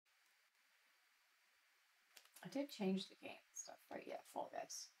did change the game and stuff, right? Yeah, Fall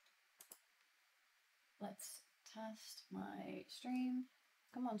Guys. Let's test my stream.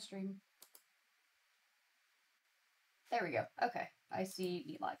 Come on, stream. There we go. Okay, I see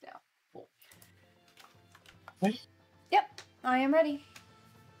me live now. Cool. What? Yep, I am ready.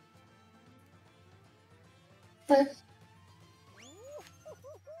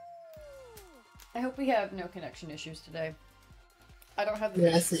 I hope we have no connection issues today. I don't have the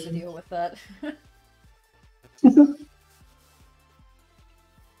patience to deal with that.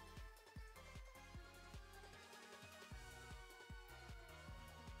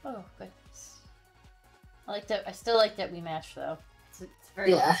 Oh, goodness. I still like that we match, though. It's a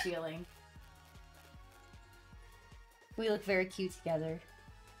very nice feeling. We look very cute together.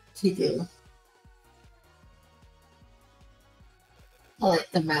 You do. I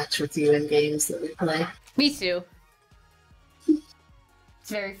like the match with you in games that we play. Me too. It's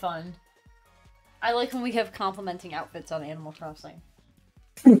very fun. I like when we have complementing outfits on Animal Crossing.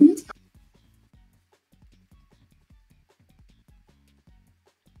 I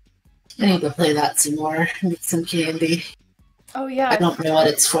need to play that some more. Get some candy. Oh yeah. I don't know what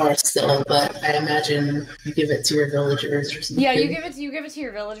it's for still, but I imagine you give it to your villagers or something. Yeah, you give it to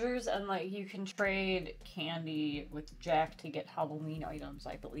your villagers, and like you can trade candy with Jack to get Halloween items,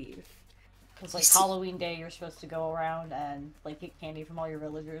 I believe. Because like Halloween Day, you're supposed to go around and like get candy from all your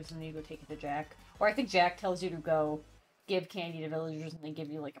villagers, and then you go take it to Jack. Or I think Jack tells you to go give candy to villagers, and they give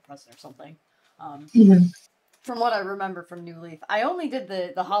you like a present or something. From what I remember from New Leaf, I only did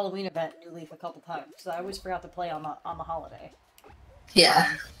the Halloween event in New Leaf a couple times because I always forgot to play on the holiday.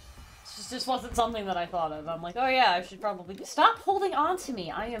 Yeah. It just wasn't something that I thought of. I'm like, oh yeah, I should probably stop holding on to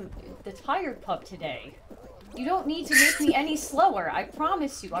me. I am the tired pup today. You don't need to make me any slower. I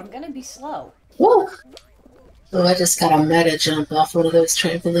promise you, I'm gonna be slow. Woo! Oh, I just got a meta jump off one of those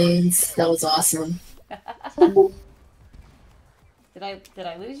trampolines. That was awesome. Did I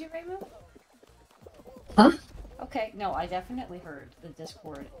lose you, Reimu? Huh? Okay, no, I definitely heard the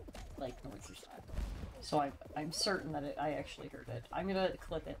Discord, like, noises. So I'm certain that I actually heard it. I'm gonna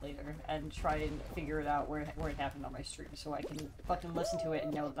clip it later and try and figure it out where it happened on my stream so I can fucking listen to it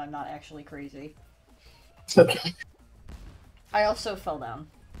and know that I'm not actually crazy. Okay. I also fell down,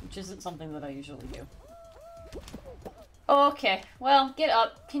 which isn't something that I usually do. Oh, okay. Well, get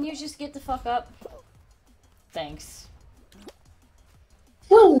up. Can you just get the fuck up? Thanks.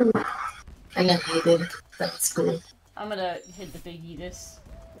 Woo! I got hated. That was cool. I'm gonna hit the big Edis.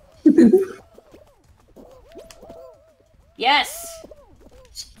 Yes!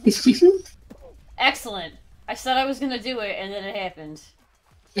 Excellent. I said I was gonna do it, and then it happened.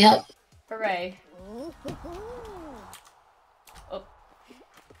 Yep. Hooray. Oh.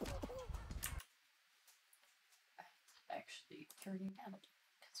 Actually, turning down a little,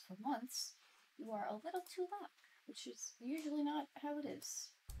 because for once, you are a little too loud, which is usually not how it is.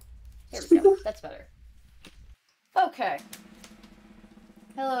 There we go. That's better. Okay.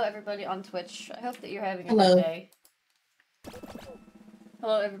 Hello, everybody on Twitch. I hope that you're having a good day.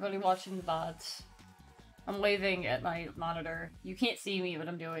 Hello, everybody watching the VODs. I'm waving at my monitor. You can't see me, but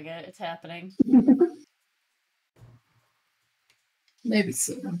I'm doing it. It's happening. Maybe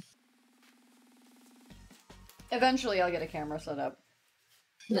soon. Eventually, I'll get a camera set up.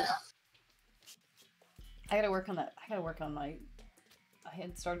 Yeah. I gotta work on that. I gotta work on my... I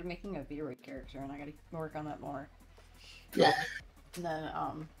had started making a V-Ray character, and I gotta work on that more. Yeah. And then,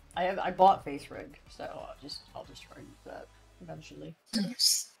 I bought Face Rig, so I'll just try and use that eventually.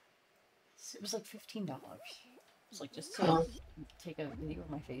 Nice. It was like $15. It was like just to take a video of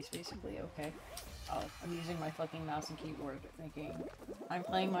my face, basically. Okay. Oh, I'm using my fucking mouse and keyboard, thinking I'm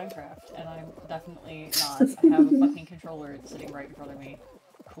playing Minecraft, and I'm definitely not. I have a fucking controller sitting right in front of me.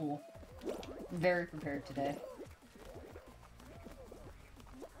 Cool. I'm very prepared today.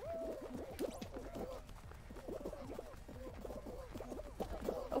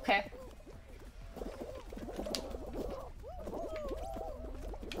 Okay.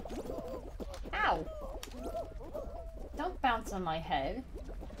 Ow! Don't bounce on my head.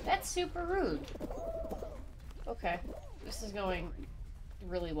 That's super rude. Okay. This is going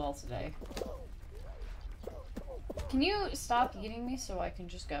really well today. Can you stop eating me so I can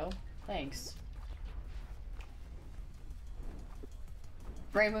just go? Thanks.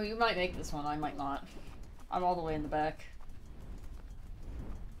 Reimu, you might make this one, I might not. I'm all the way in the back.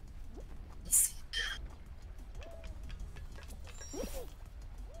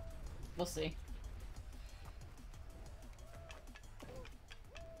 We'll see.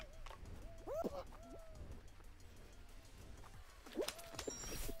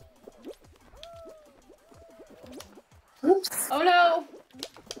 Oops. Oh no!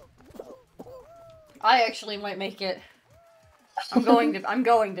 I actually might make it. I'm going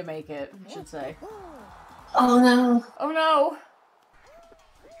to make it, I should say. Oh no. Oh no!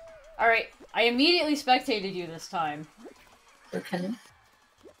 Alright, I immediately spectated you this time. Okay.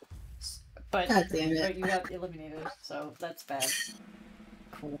 But, God damn it. but you got eliminated, so that's bad.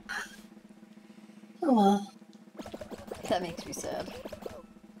 Cool. Oh well. That makes me sad.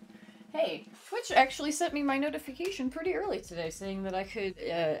 Hey, Twitch actually sent me my notification pretty early today saying that I could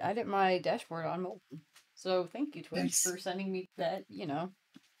edit my dashboard on mobile. So thank you, Twitch, Nice. for sending me that, you know,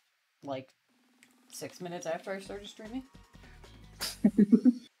 like 6 minutes after I started streaming.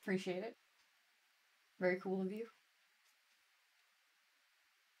 Appreciate it. Very cool of you.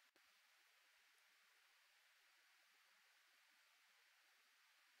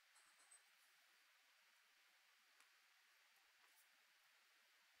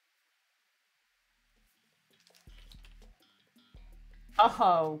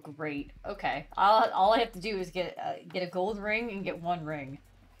 Oh, great. Okay. All I have to do is get a gold ring and get 1 ring.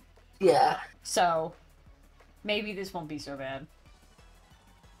 Yeah. So, maybe this won't be so bad.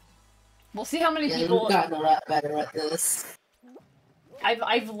 We'll see how many Yeah, people... you've gotten a lot better at this.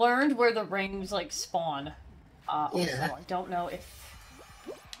 I've learned where the rings, like, spawn. Yeah. Also, I don't know if...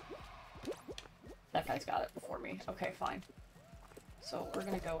 That guy's got it before me. Okay, fine. So, we're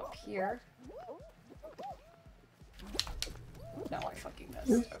gonna go up here. No, I fucking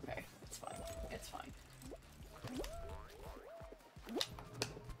missed. Okay, it's fine. It's fine.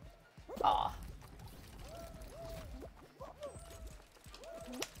 Ah.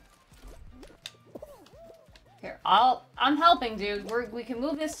 Here, I'm helping, dude. We can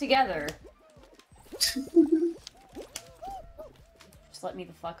move this together. Just let me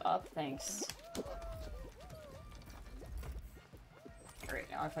the fuck up, thanks. Great,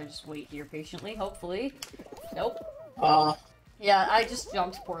 now if I just wait here patiently, hopefully. Nope. Yeah, I just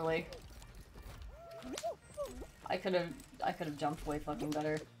jumped poorly. I could have jumped way fucking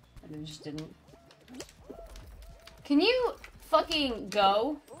better, and then just didn't. Can you fucking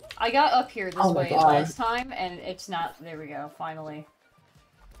go? I got up here this way last time, and it's not. There we go. Finally,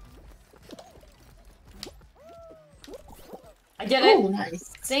 I did it. Oh,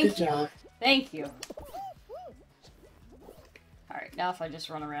 nice. Thank you. Good job. Thank you. All right, now if I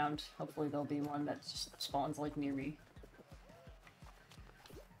just run around, hopefully there'll be one that just spawns like near me.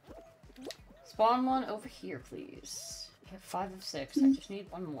 Spawn one over here, please. I have 5 of 6. I just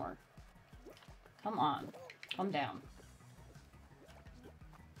need 1 more. Come on. Come down.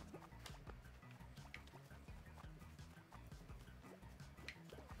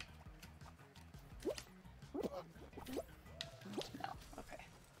 No. Okay.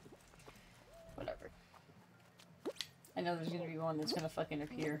 Whatever. I know there's gonna be one that's gonna fucking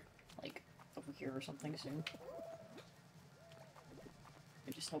appear, like, over here or something soon.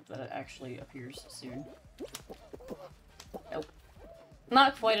 I just hope that it actually appears soon. Nope.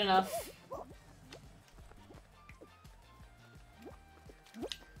 Not quite enough.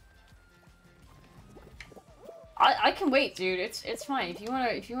 I can wait, dude. It's fine. If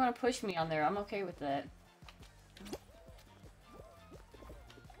you wanna push me on there, I'm okay with that.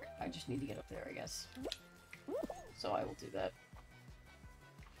 I just need to get up there, I guess. So I will do that.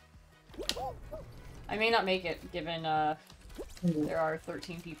 I may not make it, given there are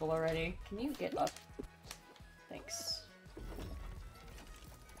 13 people already. Can you get up? Thanks.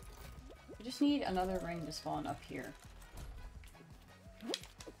 I just need another ring to spawn up here.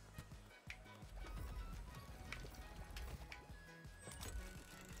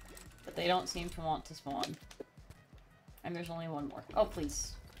 But they don't seem to want to spawn. And there's only 1 more. Oh,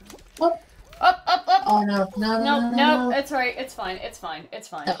 please. Up. Up, up, up! Oh no, no, no, No, it's right. It's fine. It's fine. It's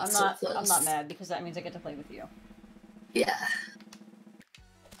fine. I'm not mad because that means I get to play with you. Yeah.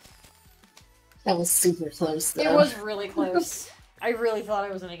 That was super close, though. It was really close. I really thought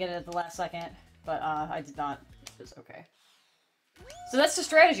I was gonna get it at the last second, but I did not. It was okay. So that's the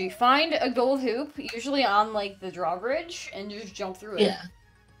strategy. Find a gold hoop, usually on like the drawbridge, and just jump through it. Yeah.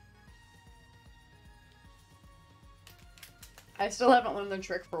 I still haven't learned the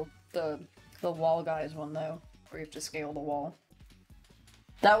trick for the wall guys one though, where you have to scale the wall.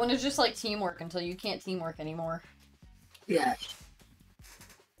 That one is just like teamwork until you can't teamwork anymore. Yeah.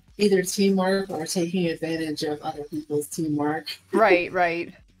 Either teamwork or taking advantage of other people's teamwork. Right, right.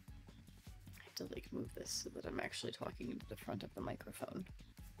 I have to like move this so that I'm actually talking into the front of the microphone.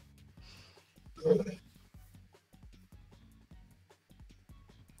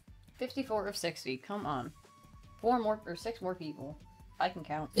 54 of 60, come on. 4 more, or 6 more people. I can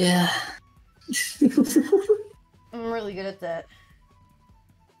count. Yeah. I'm really good at that.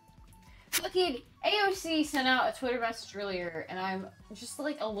 Fucking AOC sent out a Twitter message earlier, and I'm just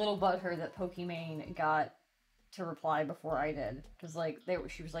like a little butthurt that Pokimane got to reply before I did, because like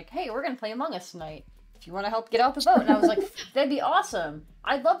she was like, "Hey, we're gonna play Among Us tonight. If you want to help get out the vote," and I was like, "That'd be awesome.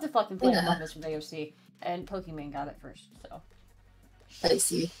 I'd love to fucking play Among Us with AOC." And Pokimane got it first, so. I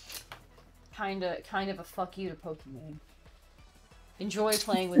see. Kind of a fuck you to Pokimane. Enjoy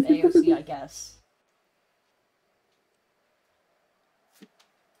playing with AOC, I guess.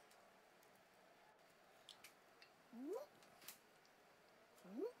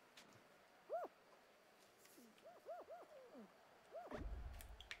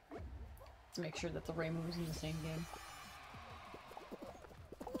 To make sure that the Reimu was in the same game.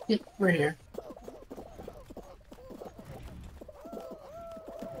 Yep, we're here.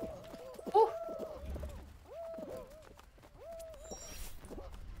 Ooh.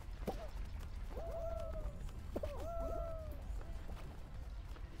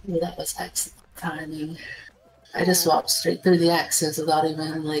 Yeah, that was excellent timing. I just walked straight through the access without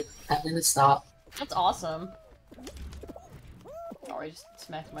even, like, having to stop. That's awesome. Oh, I just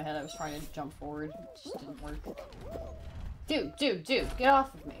smacked my head. I was trying to jump forward. It just didn't work. Dude, get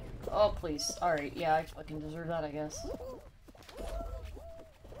off of me. Oh, please. Alright, yeah, I fucking deserve that, I guess.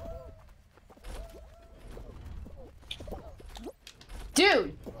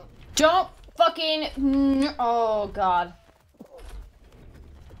 Dude! Don't fucking... Oh, God.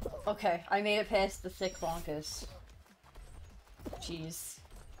 Okay, I made it past the thick bonkus. Jeez.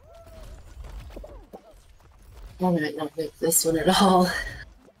 I might not make this one at all.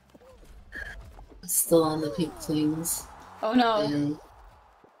 I'm still on the pink things. Oh no. And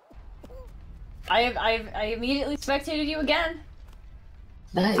I immediately spectated you again.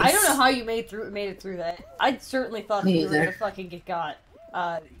 nice. I don't know how you made it through that. I certainly thought that you were gonna fucking get got.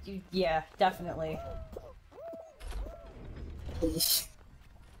 Yeah, definitely.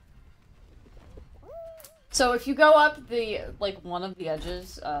 So if you go up the, like, one of the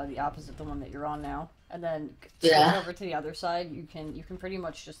edges, the opposite the one that you're on now, and then switch over to the other side, you can pretty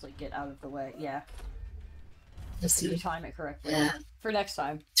much just, like, get out of the way. Yeah. If you time it correctly. Yeah. For next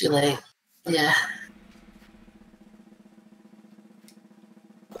time. Too late. Yeah.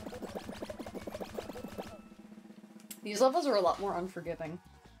 These levels are a lot more unforgiving.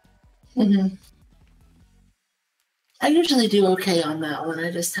 Mm-hmm. I usually do okay on that one.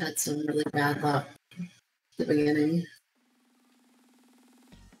 I just had some really bad luck at the beginning.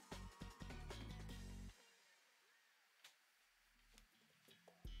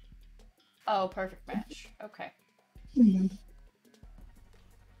 Oh, perfect match. Okay. Mm-hmm.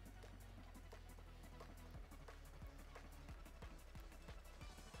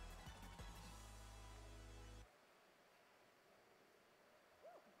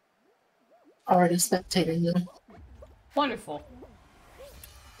 Already spectating you. Wonderful.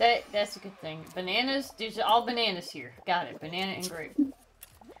 That's a good thing. Bananas. There's all bananas here. Got it. Banana and grape.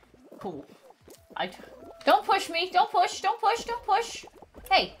 Cool. Don't push me. Don't push. Don't push. Don't push.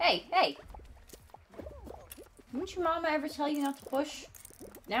 Hey, hey, hey. Didn't your mama ever tell you not to push?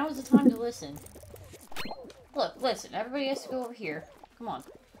 Now is the time to listen. Look, listen. Everybody has to go over here. Come on.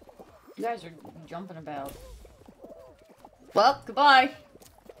 You guys are jumping about. Well, goodbye.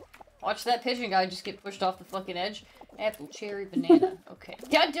 Watch that pigeon guy just get pushed off the fucking edge. Apple, cherry, banana. Okay.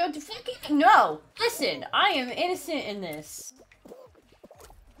 Don't fucking no. Listen, I am innocent in this.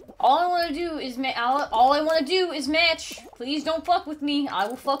 All I want to do is all I want to do is match. Please don't fuck with me. I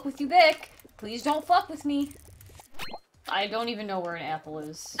will fuck with you back. Please don't fuck with me. I don't even know where an apple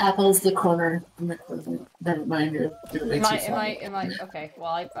is. Apple's the corner. Never mind. Am I? Okay.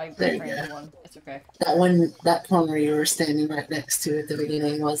 Well, I trained one. It's okay. That corner you were standing right next to at the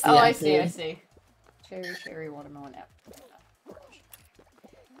beginning was the apple. I see. Cherry, watermelon, apple.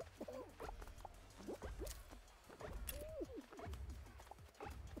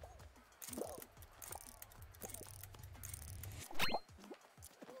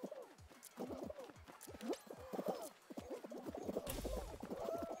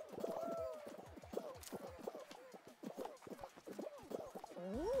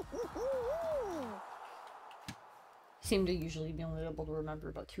 Seem to usually be only able to remember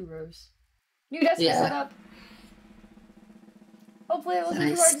about 2 rows. New desk set up. Hopefully it wasn't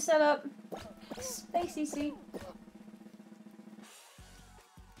too hard to set up. Thanks, CC.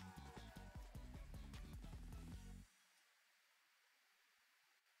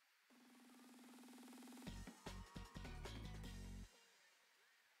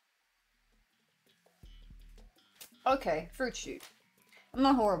 Okay, fruit shoot. I'm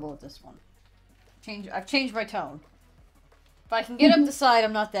not horrible at this one. I've changed my tone. If I can get up the side,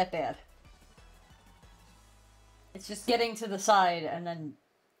 I'm not that bad. It's just getting to the side and then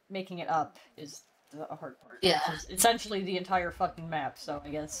making it up is a hard part. Yeah. Which is essentially the entire fucking map, so I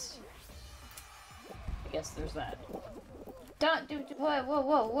guess there's that. Don't do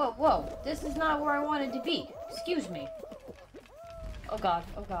whoa. This is not where I wanted to be. Excuse me. Oh god.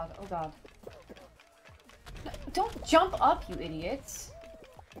 No, don't jump up, you idiots.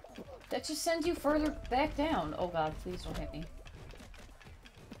 That just sends you further back down. Oh god, please don't hit me.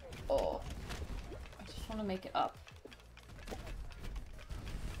 Oh. I just want to make it up.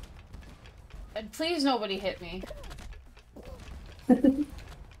 And please nobody hit me.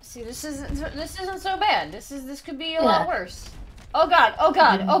 See, this isn't so bad. This could be a lot worse. Oh god.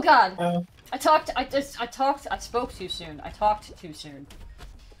 I spoke too soon. I talked too soon.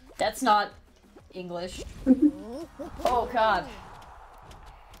 That's not English. Oh god.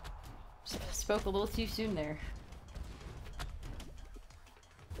 Spoke a little too soon there.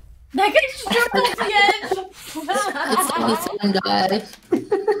 That guy just jumped off the edge! It's die.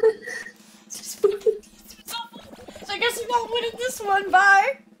 So I guess we won't win at this one,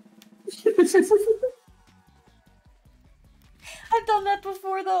 bye! I've done that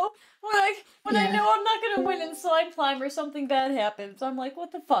before though. When I know I'm not gonna win in slime climb or something bad happens, I'm like,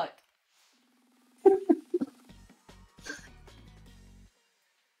 what the fuck?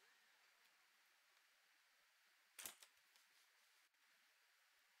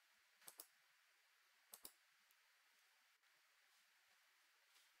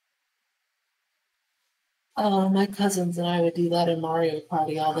 Oh, my cousins and I would do that in Mario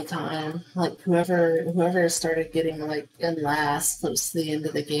Party all the time. Like whoever started getting like in last close to the end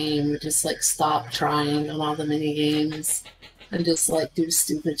of the game would just like stop trying on all the mini games and just like do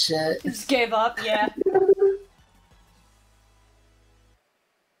stupid shit. Just gave up, yeah.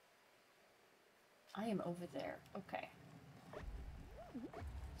 I am over there. Okay.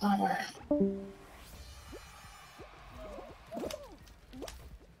 Alright.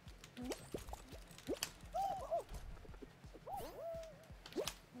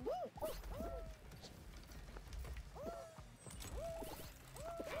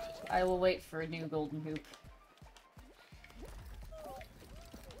 I will wait for a new golden hoop.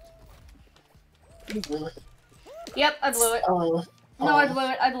 You blew it. Yep, I blew it. Oh. No,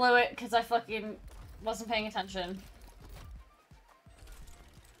 I blew it, because I fucking wasn't paying attention.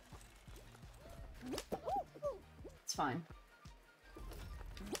 It's fine.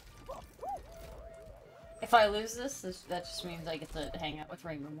 If I lose this, that just means I get to hang out with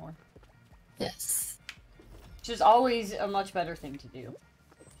Reimu more. Yes. Which is always a much better thing to do.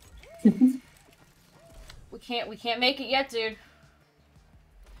 We can't make it yet, dude.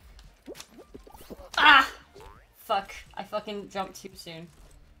 Ah! Fuck. I fucking jumped too soon.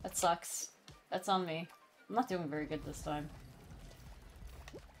 That sucks. That's on me. I'm not doing very good this time.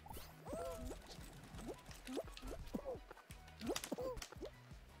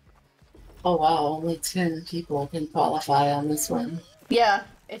 Oh wow, only 10 people can qualify on this one. Yeah,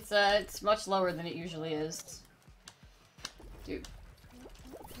 it's much lower than it usually is. Dude.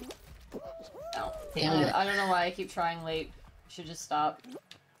 No. Damn it. I don't know why I keep trying late. Should just stop.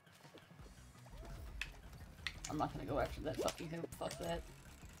 I'm not gonna go after that fucking hoop. Fuck that.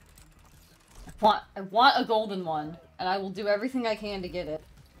 I want a golden one, and I will do everything I can to get it.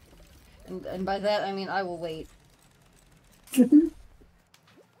 And by that I mean I will wait. I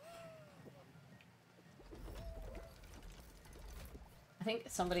think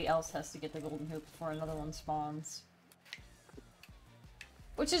somebody else has to get the golden hoop before another one spawns.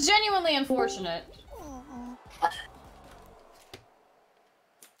 Which is genuinely unfortunate.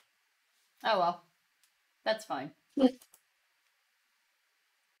 Oh well. That's fine.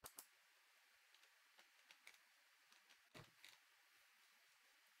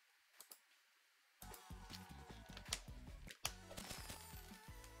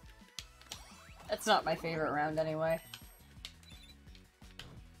 That's not my favorite round anyway.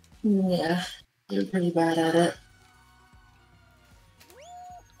 Yeah, you're pretty bad at it.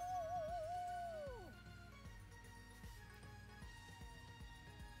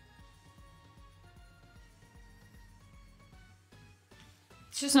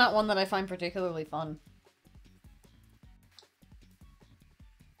 It's just not one that I find particularly fun.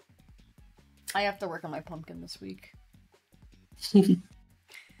 I have to work on my pumpkin this week.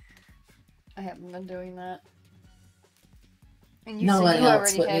 I haven't been doing that. And you No said one you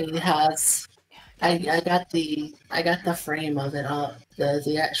else already but had... me has. I got the frame of it up,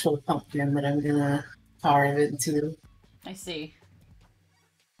 the actual pumpkin that I'm gonna carve into. I see.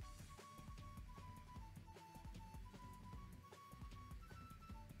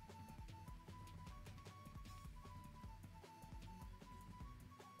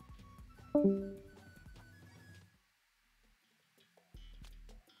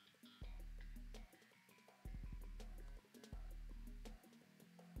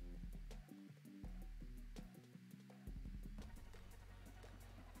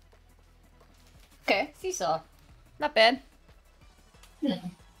 Okay, seesaw. Not bad. Yeah.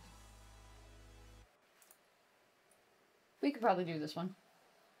 We could probably do this one.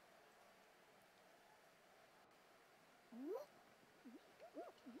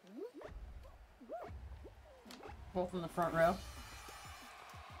 Both in the front row.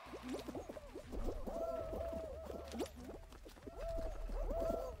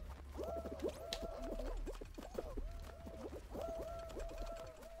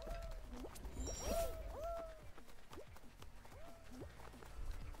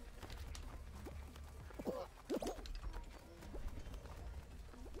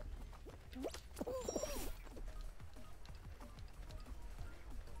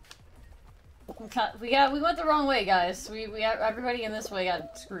 We went the wrong way, guys. We everybody in this way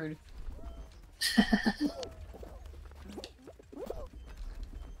got screwed.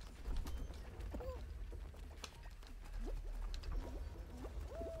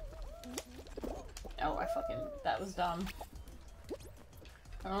 Oh, that was dumb.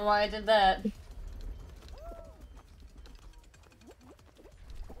 I don't know why I did that.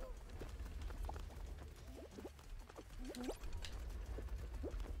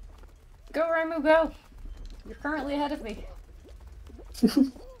 Go, Reimu, go! You're currently ahead of me.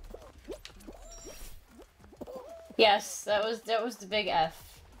 Yes, that was the big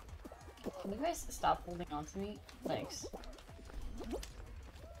F. Can you guys stop holding on to me? Thanks.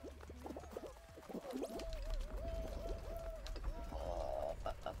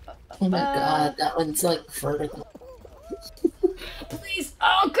 Oh my god, that one's like vertical. Please!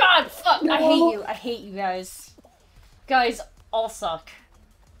 Oh god! Fuck! No. I hate you. I hate you guys. Guys all suck.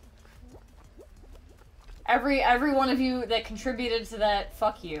 Every one of you that contributed to that,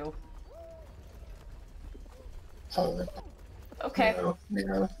 fuck you. Oh. Okay.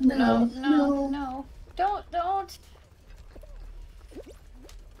 No. Don't.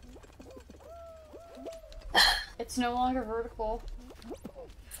 It's no longer vertical.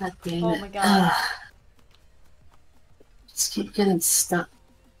 God damn it. Oh my god. Just keep getting stuck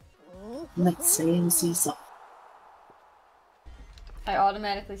in that same seesaw. I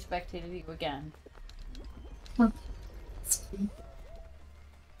automatically spectated you again. Huh.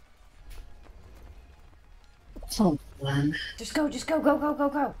 Oh, man. Just go.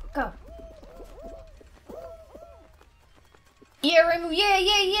 Go. Yeah, Reimu,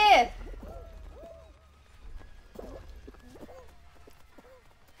 yeah!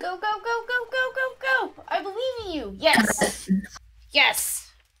 Go! I believe in you! Yes!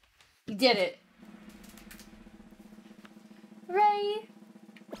 Yes! You did it. Ray!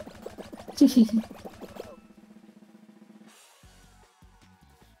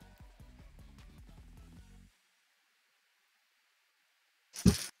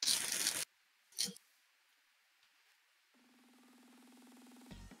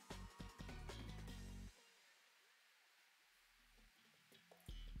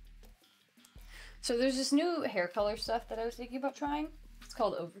 So there's this new hair color stuff that I was thinking about trying. It's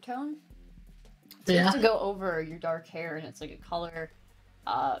called Overtone. So you have to go over your dark hair, and it's like a color.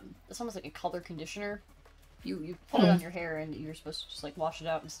 It's almost like a color conditioner. You put it on your hair, and you're supposed to just like wash it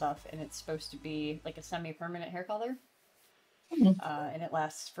out and stuff. And it's supposed to be like a semi-permanent hair color. And it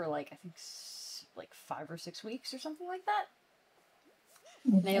lasts for like I think like 5 or 6 weeks or something like that.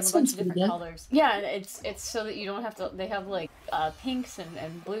 They have a bunch of different colors. Yeah, it's so that you don't have to. They have like pinks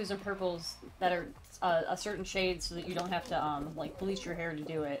and blues and purples that are a certain shade, so that you don't have to like bleach your hair to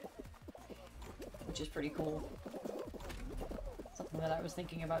do it, which is pretty cool. Something that I was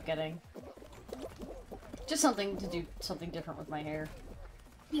thinking about getting. Just something to do something different with my hair.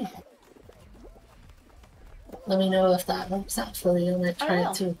 Yeah. Let me know if that works out for you. I might try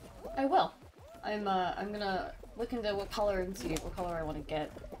it too. I will. I'm gonna look into what color and see what color I want to get.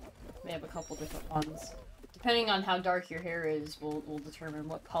 They have a couple different ones. Depending on how dark your hair is, will determine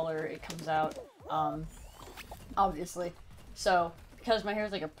what color it comes out. Obviously. So, because my hair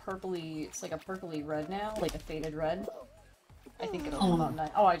is like a purpley red now, like a faded red. I think it'll come out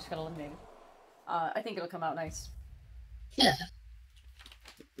nice. Oh, I just got eliminated. I think it'll come out nice. Yeah.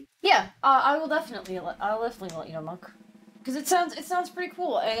 Yeah, I'll definitely let you know, Monk. Because it sounds pretty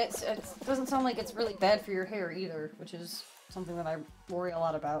cool, and it doesn't sound like it's really bad for your hair either, which is something that I worry a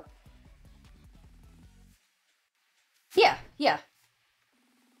lot about. Yeah.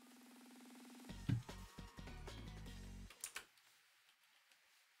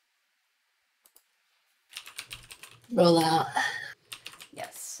 Roll out.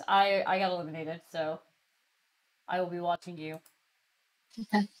 Yes, I got eliminated, so I will be watching you.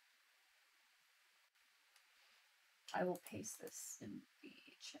 Okay. I will paste this in the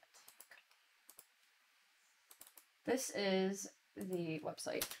chat. This is the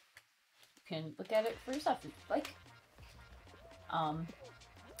website. You can look at it for yourself if you'd like.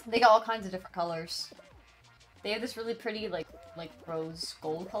 They got all kinds of different colors. They have this really pretty, like rose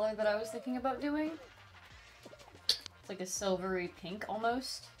gold color that I was thinking about doing. It's like a silvery pink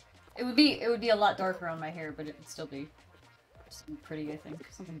almost. It would be a lot darker on my hair, but it would still be pretty, I think.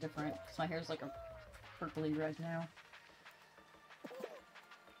 Something different, because my hair is like a purpley red now.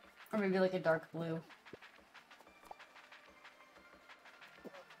 Or maybe like a dark blue.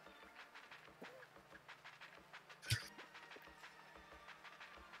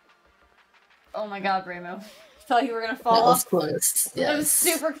 Oh my god, Reimu. I thought you were gonna fall off. That was close. Yes. That was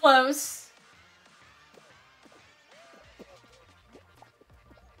super close.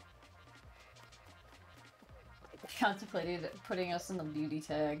 Contemplated putting us in the beauty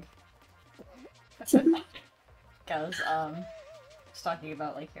tag. Because, just talking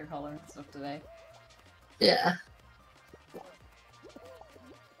about, like, hair color and stuff today. Yeah.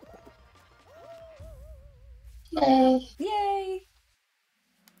 Yay! Yay!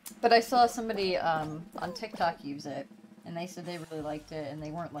 But I saw somebody, on TikTok use it, and they said they really liked it, and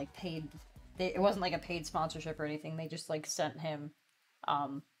they weren't, like, paid. It wasn't, like, a paid sponsorship or anything. They just, like, sent him,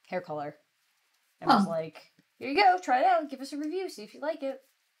 hair color. And was like, here you go, try it out, give us a review, see if you like it.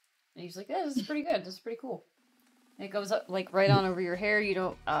 And he's like, yeah, this is pretty good, this is pretty cool. And it goes up, like, right on over your hair. You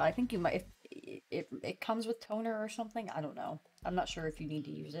don't, I think you might, if it comes with toner or something, I don't know. I'm not sure if you need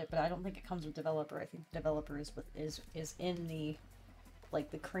to use it, but I don't think it comes with developer. I think developer is in the,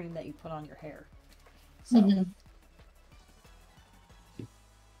 like, the cream that you put on your hair. So,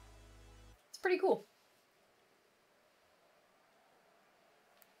 it's pretty cool.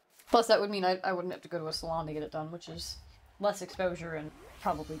 Plus, that would mean I wouldn't have to go to a salon to get it done, which is less exposure and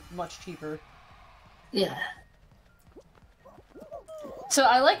probably much cheaper. Yeah. So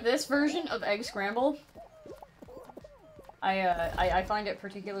I like this version of Egg Scramble. I find it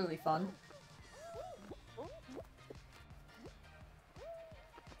particularly fun.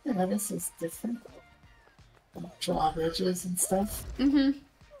 Yeah, this is different. Drawbridges and stuff. Mm-hmm.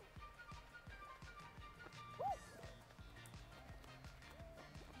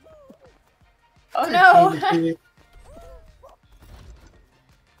 Oh no!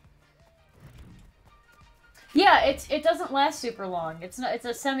 Yeah, it doesn't last super long. It's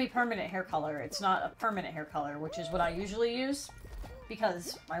a semi-permanent hair color. It's not a permanent hair color, which is what I usually use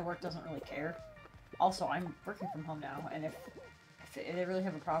because my work doesn't really care. Also, I'm working from home now, and if they really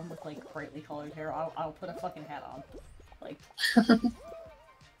have a problem with like brightly colored hair, I'll put a fucking hat on. Like,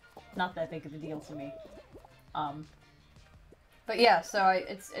 not that big of a deal to me. But yeah, so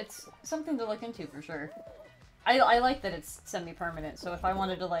it's something to look into for sure. I like that it's semi-permanent, so if I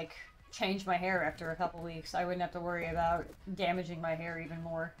wanted to like change my hair after a couple weeks, I wouldn't have to worry about damaging my hair even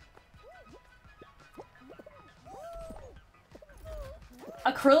more.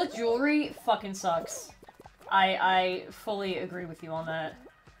 Acrylic jewelry fucking sucks. I fully agree with you on that.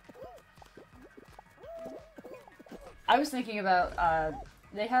 I was thinking about,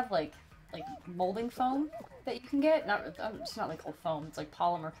 they have like molding foam that you can get. It's not like old foam, it's like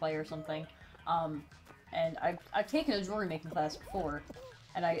polymer clay or something. And I've taken a jewelry making class before,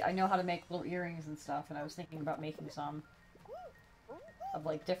 and I know how to make little earrings and stuff, and I was thinking about making some of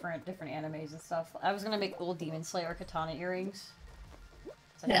like different animes and stuff. I was gonna make little Demon Slayer katana earrings.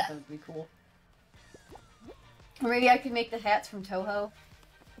 So I think that would be cool. Or maybe I could make the hats from Toho.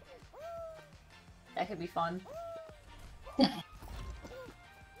 That could be fun.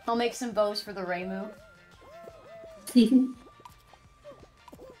 I'll make some bows for the Reimu.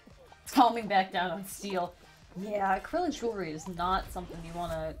 Calming back down on steel. Yeah, acrylic jewelry is not something you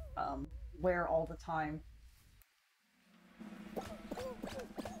want to wear all the time.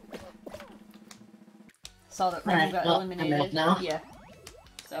 Saw that Reimu got eliminated. Now. Yeah.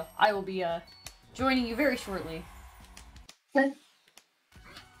 So I will be joining you very shortly. Okay.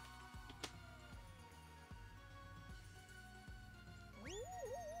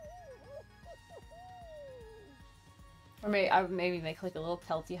 Or I would maybe make like a little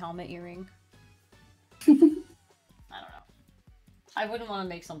Celty helmet earring. I don't know. I wouldn't want to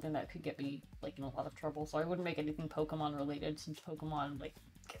make something that could get me like in a lot of trouble, so I wouldn't make anything Pokemon related since Pokemon like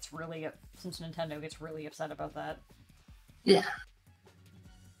gets really since Nintendo gets really upset about that. Yeah.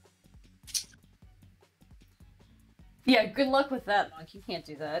 Yeah, good luck with that, Monk. You can't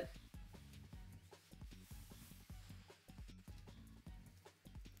do that.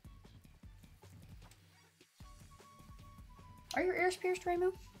 Are your ears pierced,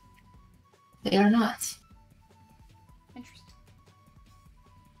 Reimu? They are not. Interesting.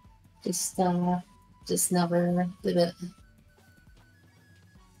 Just never did it.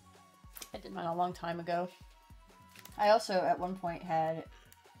 I did mine a long time ago. I also, at one point, had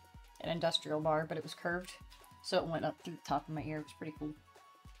an industrial bar, but it was curved, so it went up through the top of my ear. It was pretty cool.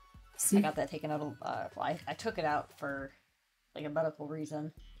 See? I got that taken out. I took it out for like a medical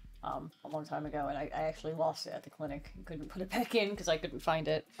reason a long time ago, and I actually lost it at the clinic and couldn't put it back in because I couldn't find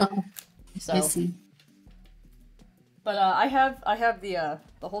it. Oh, So, I see. but I have the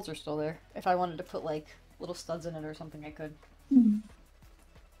holster still there. If I wanted to put like little studs in it or something, I could. Hmm.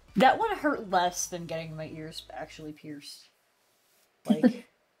 That one hurt less than getting my ears actually pierced. Like,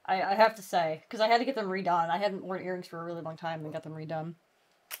 I have to say, because I had to get them redone. I hadn't worn earrings for a really long time and got them redone.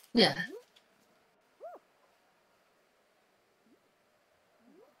 Yeah.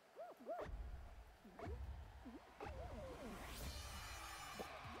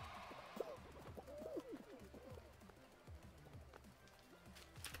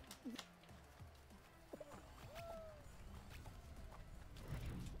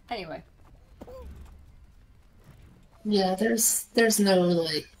 Anyway. Yeah, there's no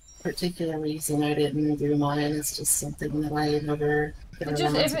like particular reason I didn't do mine. It's just something that I never get It's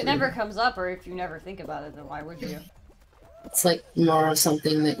just, around if to it do. never comes up or if you never think about it, then why would you? It's like more of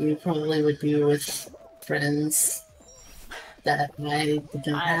something that you probably would do with friends that I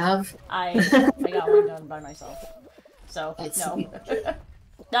didn't have. I got one done by myself. So, I no. see.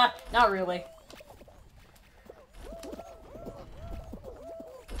 Not really.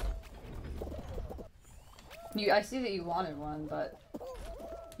 I see that you wanted one, but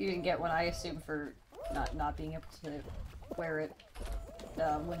you didn't get one, I assume, for not being able to wear it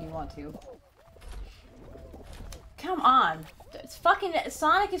when you want to. Come on! It's fucking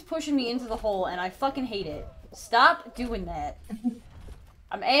Sonic is pushing me into the hole, and I fucking hate it. Stop doing that.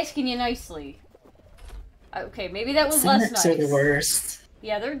 I'm asking you nicely. Okay, maybe that was less Sonics nice. are the worst.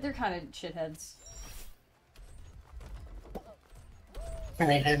 Yeah, they're kind of shitheads.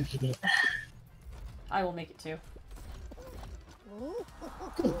 Alright, I'm kidding. I will make it too.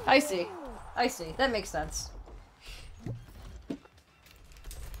 I see. I see. That makes sense.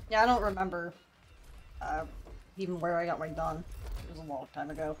 Yeah, I don't remember even where I got mine done. It was a long time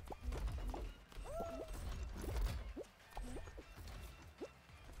ago.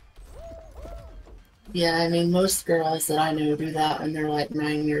 Yeah, I mean, most girls that I know do that when they're like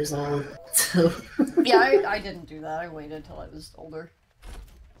 9 years old. So Yeah, I didn't do that. I waited till I was older.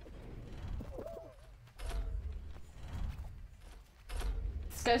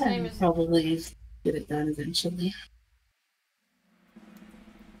 This guy's name is... probably get it done eventually.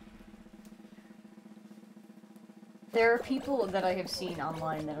 There are people that I have seen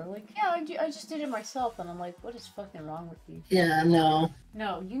online that are like, yeah, I just did it myself, and I'm like, what is fucking wrong with you? Yeah, no.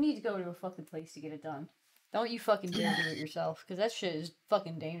 No, you need to go to a fucking place to get it done. Don't you fucking dare do it yourself, because that shit is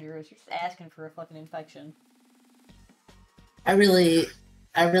fucking dangerous. You're just asking for a fucking infection. I really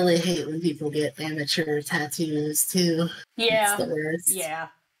hate when people get amateur tattoos too. Yeah. It's the worst. Yeah.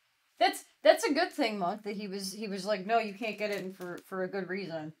 That's a good thing, Monk, that he was like, no, you can't get it for a good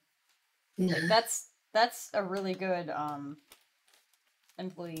reason. Yeah. Like, that's a really good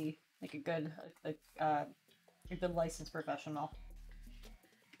employee, like a good licensed professional.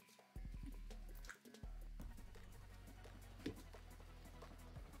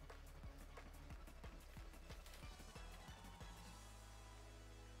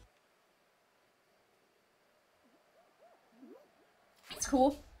 It's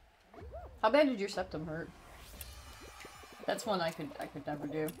cool. How bad did your septum hurt? That's one I could never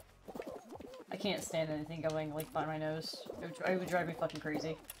do. I can't stand anything going like by my nose. It would drive me fucking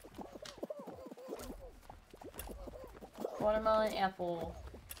crazy. Watermelon, apple.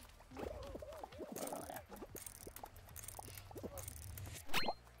 Watermelon, apple.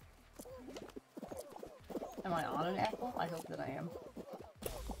 Am I on an apple? I hope that I am.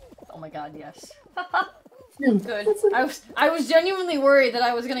 Oh my god, yes. Good. I was genuinely worried that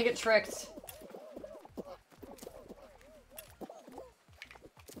I was gonna get tricked.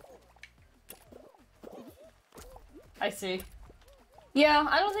 I see. Yeah,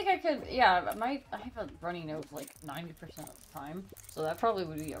 I don't think I could. Yeah, I have a runny nose like 90% of the time, so that probably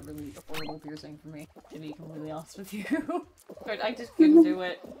would be a really horrible piercing for me, to be completely honest with you. But I just couldn't do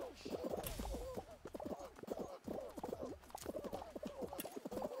it.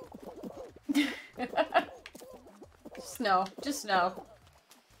 Just no. Just no.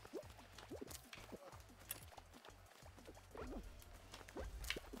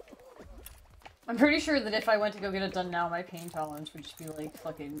 I'm pretty sure that if I went to go get it done now, my pain tolerance would just be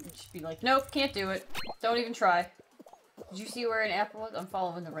like nope, can't do it. Don't even try. Did you see where an apple was? I'm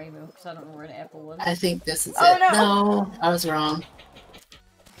following the Reimu, because I don't know where an apple was. I think this is Oh, it. no! No, I was wrong.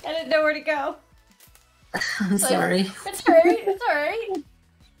 I didn't know where to go. I'm sorry. It's alright, it's alright.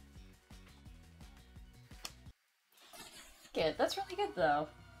 Good, that's really good though.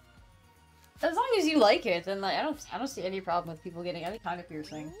 As long as you like it, then like, I don't see any problem with people getting any kind of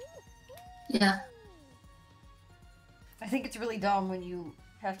piercing. Yeah. I think it's really dumb when you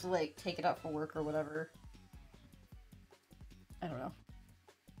have to like take it out for work or whatever. I don't know.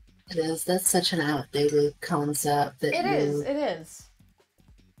 It is. That's such an outdated concept that It is.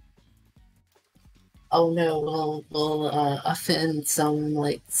 Oh no, we'll offend some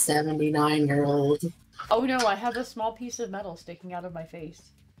like 79-year-old. Oh no, I have a small piece of metal sticking out of my face.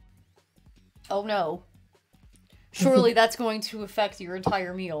 Oh no. Surely that's going to affect your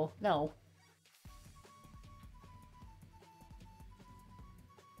entire meal. No.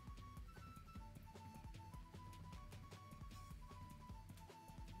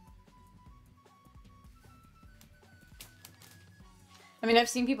 I mean, I've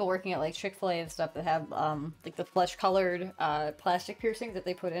seen people working at, like, Chick-fil-A and stuff that have, like, the flesh-colored, plastic piercing that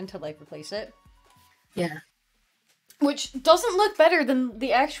they put in to, like, replace it. Yeah. Which doesn't look better than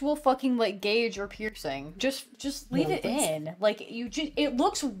the actual fucking, like, gauge or piercing. Just leave it in. Like, it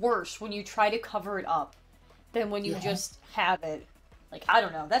looks worse when you try to cover it up than when you just have it. Like, I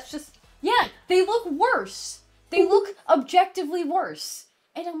don't know. That's just... Yeah, they look worse. They look objectively worse.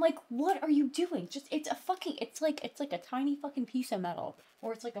 And I'm like, what are you doing? Just, it's like a tiny fucking piece of metal.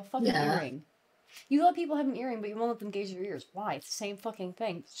 Or it's like a fucking earring. You let people have an earring, but you won't let them gauge their ears. Why? It's the same fucking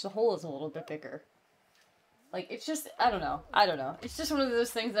thing. Just the hole is a little bit bigger. Like, it's just, I don't know. It's just one of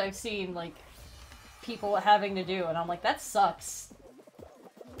those things that I've seen, like, people having to do, and I'm like, that sucks.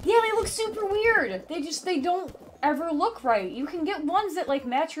 Yeah, they look super weird. They don't ever look right. You can get ones that, like,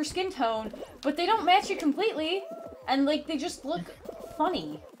 match your skin tone, but they don't match it completely. And, like, they just look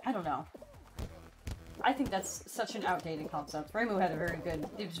funny. I don't know. I think that's such an outdated concept. Reimu had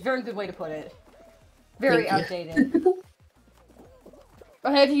it was a very good way to put it. Very outdated.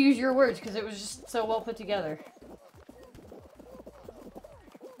 I had to use your words because it was just so well put together.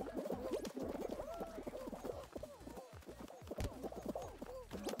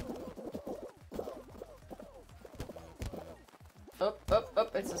 Oh,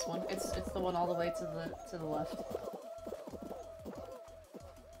 it's this one. It's the one all the way to the left.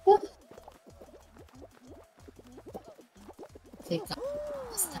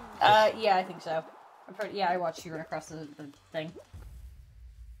 Yeah, I think so. Yeah, I watched you run across the thing.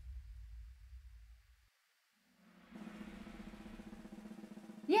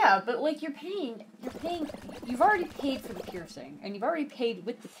 Yeah, but like you're paying, you've already paid for the piercing, and you've already paid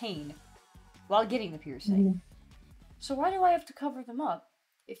with the pain while getting the piercing. Mm-hmm. So why do I have to cover them up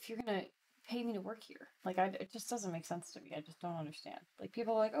if you're gonna pay me to work here? Like, it just doesn't make sense to me. I just don't understand. Like,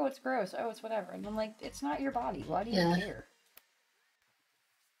 people are like, oh, it's gross, oh, it's whatever. And I'm like, it's not your body. Why do you care?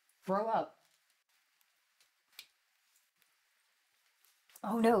 Grow up.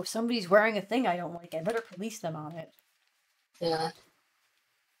 Oh no, somebody's wearing a thing I don't like. I better police them on it. Yeah.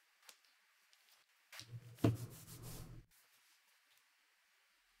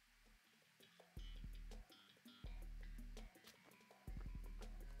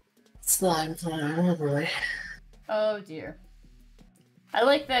 Slime time, oh boy. Oh dear. I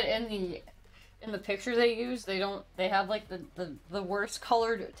like that in the picture they use, they have like the worst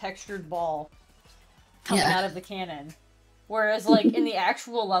colored textured ball coming out of the cannon. Whereas like in the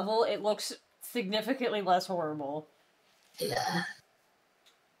actual level it looks significantly less horrible. Yeah.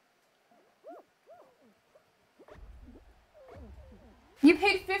 You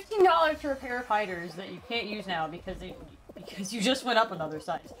paid $15 for a pair of fighters that you can't use now because you just went up another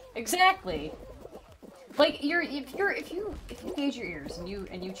size. Exactly. Like if you gauge your ears and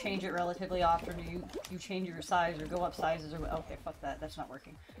you change it relatively often, or you change your size or go up sizes, or okay, fuck that, that's not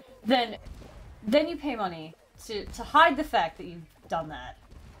working. Then you pay money to hide the fact that you've done that.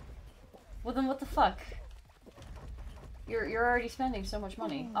 Well then what the fuck? You're already spending so much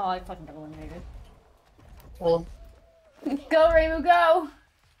money. Oh, I fucking got eliminated. Well. Go, Reimu, go!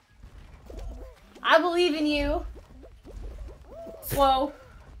 I believe in you! Whoa.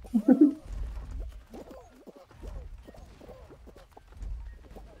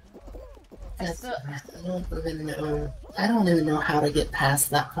 I don't even know how to get past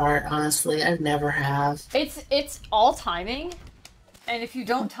that part, honestly. I never have. It's all timing, and if you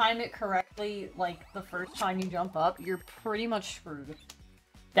don't time it correctly, like the first time you jump up, you're pretty much screwed.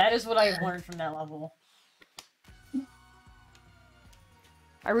 That is what I've learned from that level.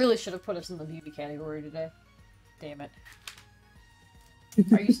 I really should have put us in the beauty category today. Damn it.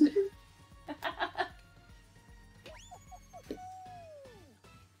 Are you still...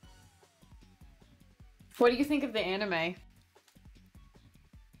 What do you think of the anime?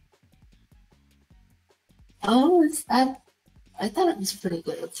 Oh, I thought it was pretty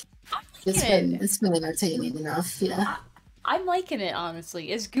good. It's been entertaining enough, yeah. I'm liking it,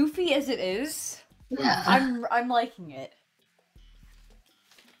 honestly. As goofy as it is, Yeah. I'm liking it.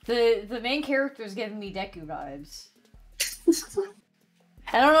 The main character is giving me Deku vibes.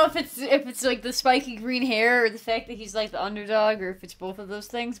 I don't know if it's like the spiky green hair or the fact that he's like the underdog or if it's both of those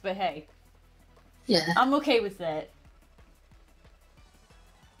things, but hey. Yeah. I'm okay with that.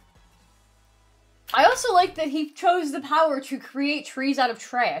 I also like that he chose the power to create trees out of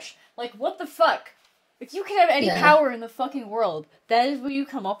trash. Like, what the fuck? If you can have any power in the fucking world, that is what you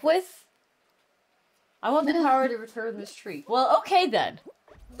come up with? I want the power to return this tree. Well, okay then.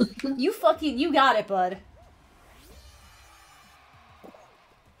 You got it, bud.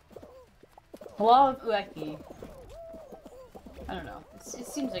 Law of Ueki. I don't know. It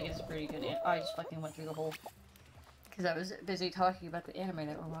seems like it's a pretty good. I just fucking went through the whole. Because I was busy talking about the anime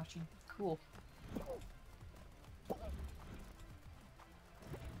that we're watching. Cool.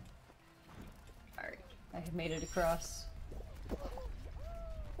 Alright. I have made it across.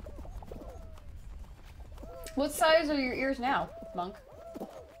 What size are your ears now, Monk?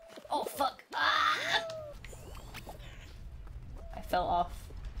 Oh, fuck. Ah! I fell off.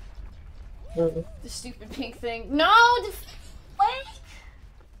 The stupid pink thing. No! Wait!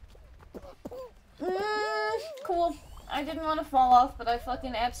 Cool. I didn't want to fall off, but I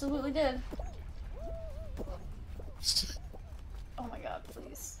fucking absolutely did. Oh my god,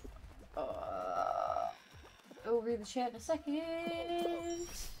 please. We'll read the chat in a second.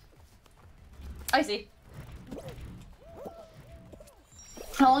 I see.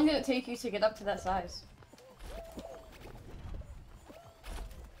 How long did it take you to get up to that size?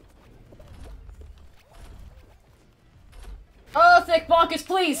 Oh, Thick Bonkus,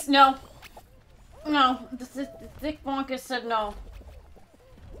 please! No. No. The Thick Bonkus said no.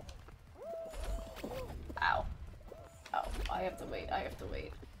 Ow. Ow. I have to wait. I have to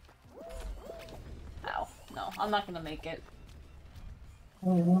wait. Ow. No, I'm not gonna make it.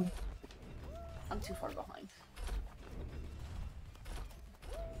 I'm too far behind.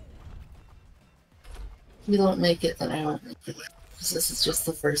 If you don't make it, then I won't make it. Because this is just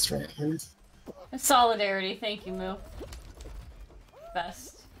the first round. Solidarity, thank you, Moo.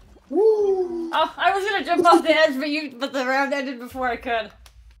 Best. Woo! Oh, I was gonna jump off the edge, but the round ended before I could.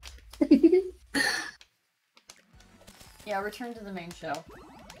 Yeah, return to the main show.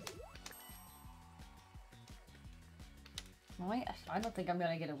 I don't think I'm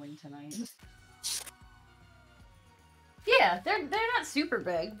gonna get a win tonight. Yeah, they're not super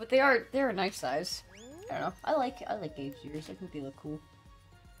big, but they're a nice size. I don't know. I like Gabe's ears. I think they look cool.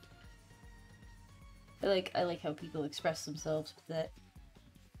 I like how people express themselves with that.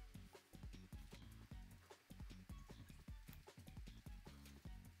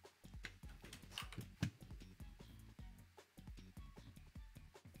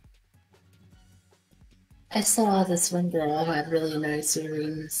 I saw this one girl had really nice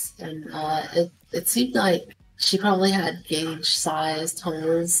earrings, and it seemed like she probably had gauge-sized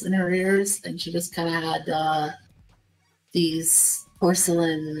holes in her ears, and she just kind of had these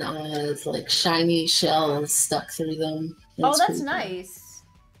porcelain, like shiny shells stuck through them. Oh, that's nice.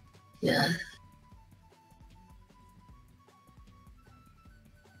 Yeah.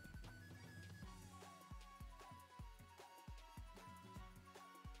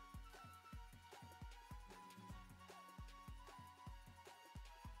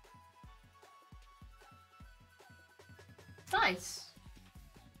 Nice.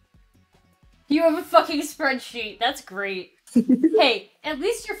 You have a fucking spreadsheet. That's great. Hey, at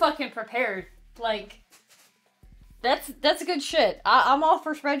least you're fucking prepared. Like, that's good shit. I'm all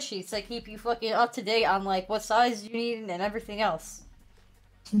for spreadsheets that keep you fucking up to date on like what size you need and everything else.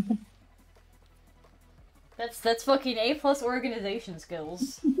 That's fucking A+ organization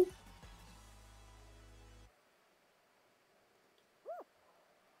skills.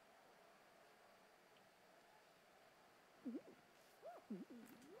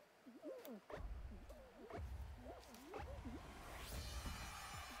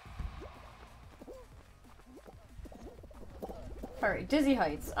 Alright, Dizzy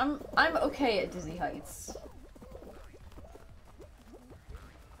Heights. I'm okay at Dizzy Heights.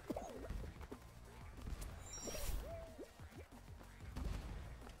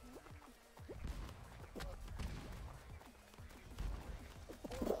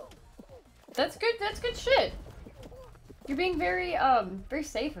 That's good shit. You're being very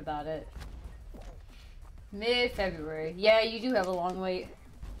safe about it. Mid-February. Yeah, you do have a long wait.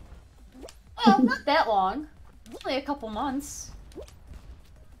 Well, not that long. Only a couple months.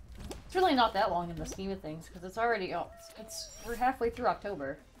 It's really not that long in the scheme of things, because it's already, we're halfway through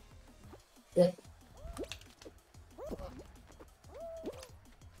October. Yeah.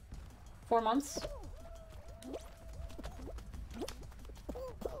 4 months?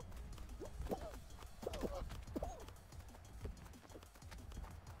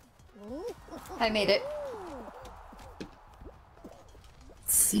 I made it.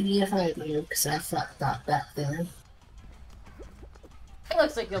 See if I do, because I fucked that back there. It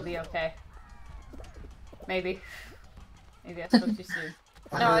looks like you'll be okay. Maybe. Maybe I spoke too soon.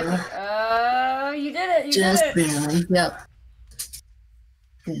 No, I think, you did it! You just did it! Just barely, yep.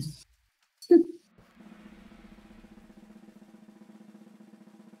 Good.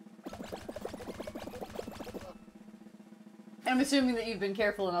 I'm assuming that you've been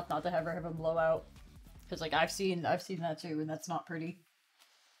careful enough not to ever have a blowout. Because, like, I've seen that too, and that's not pretty.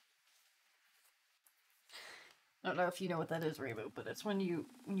 I don't know if you know what that is, Reimu, but it's when you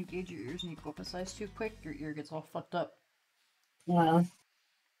gauge your ears and you go up a size too quick, your ear gets all fucked up. Wow.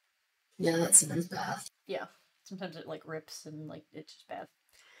 Yeah, that sounds bad. Yeah. Sometimes it, like, rips and, like, it's just bad.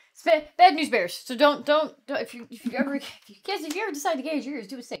 It's bad news bears. So don't if you ever decide to gauge your ears,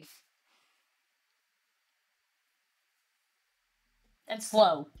 do it safe. And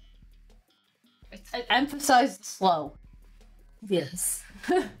slow. I emphasize slow. Yes.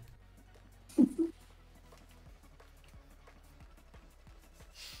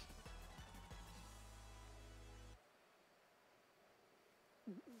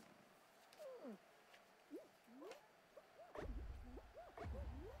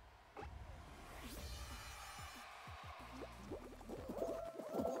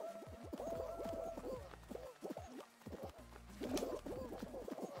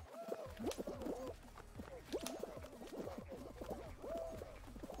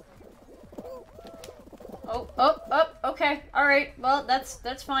 Oh, okay. Alright, well,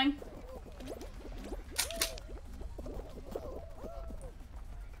 that's fine.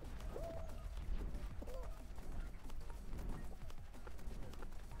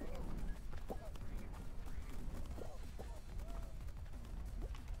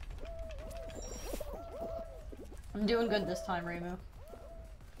 I'm doing good this time, Reimu.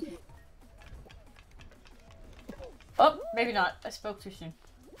 Oh, maybe not. I spoke too soon.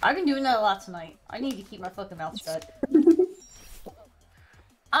 I've been doing that a lot tonight. I need to keep my fucking mouth shut. I don't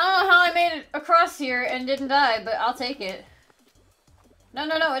know how I made it across here and didn't die, but I'll take it. No,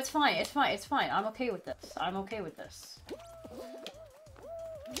 it's fine. It's fine. I'm okay with this. I'm okay with this.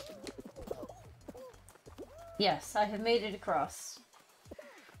 Yes, I have made it across.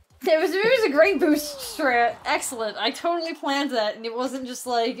 It was a great boost strat. Excellent. I totally planned that, and it wasn't just,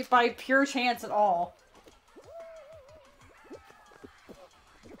 like, by pure chance at all.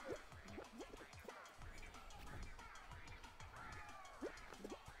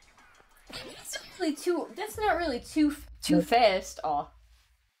 That's not really too fast. Aw.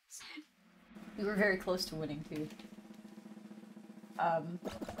 We were very close to winning, too. Yeah,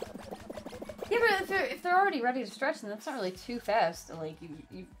 but if they're already ready to stretch, then that's not really too fast. Like,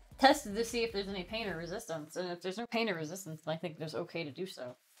 you tested to see if there's any pain or resistance, and if there's no pain or resistance, then I think there's okay to do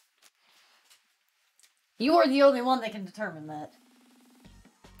so. You are the only one that can determine that.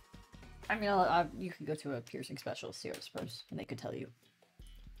 I mean, you could go to a piercing specialist here, I suppose, and they could tell you.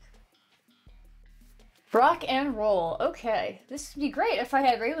 Rock and roll. Okay. This would be great if I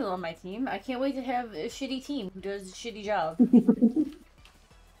had Reimu on my team. I can't wait to have a shitty team who does a shitty job. And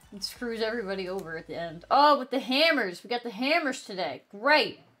screws everybody over at the end. Oh, with the hammers. We got the hammers today.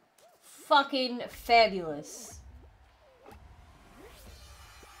 Great. Fucking fabulous.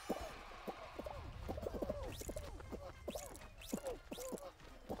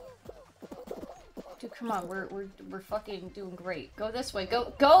 Dude, come on. We're fucking doing great. Go this way.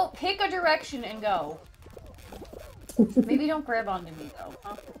 Go. Pick a direction and go. Maybe don't grab onto me, though.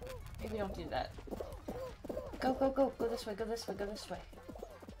 Huh? Maybe don't do that. Go. Go this way, go this way, go this way.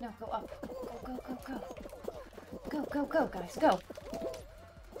 No, go up. Go, guys, go.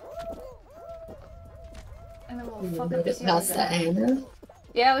 And then we'll fucking get past the hammer.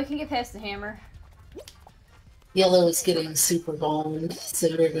 Yeah, we can get past the hammer. Yellow is getting super boned, so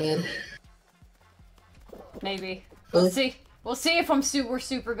we're good. Maybe. We'll see. We'll see if we're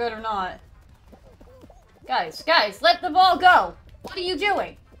super good or not. Guys, let the ball go! What are you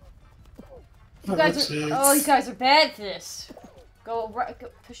doing? You guys are bad at this. Go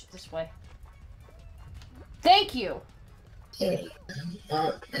push it this way. Thank you! Okay.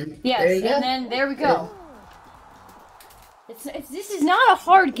 Yes, and then there we go. This is not a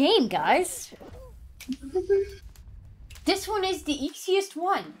hard game, guys. This one is the easiest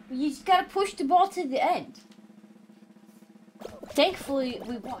one. You just gotta push the ball to the end. Thankfully,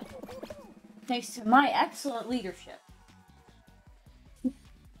 we won. Thanks to my excellent leadership.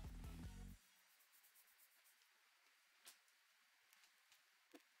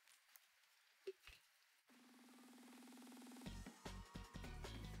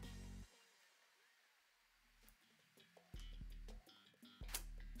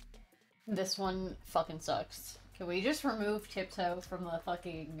 This one fucking sucks. Can we just remove Tiptoe from the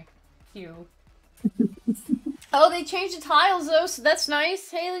fucking queue? Oh, they changed the tiles though, so that's nice.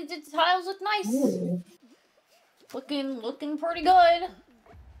 Hey, they did the tiles look nice. Ooh. Looking pretty good.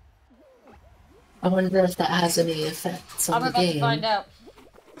 I wonder if that has any effects on the game. I'm about to find out.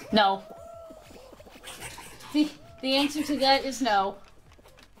 No. The answer to that is no.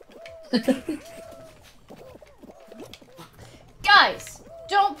 Guys,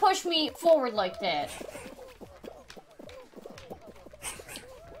 don't push me forward like that.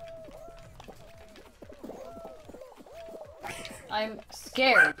 I'm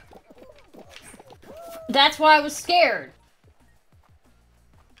scared. That's why I was scared.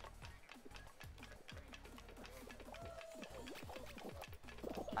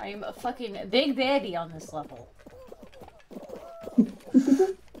 I'm a fucking big baddie on this level.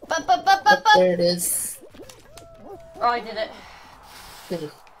 There it is. Oh, I did it.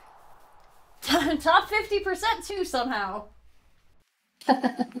 Good. Top 50% too, somehow.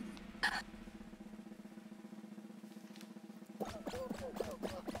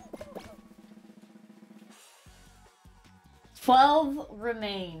 12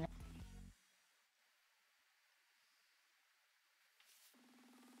 remain.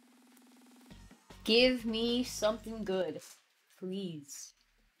 Give me something good, please.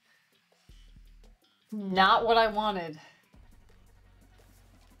 Not what I wanted.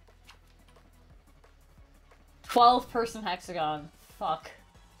 12-person hexagon. Fuck.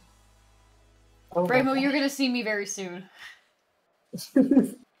 Oh Reimu, you're gonna see me very soon.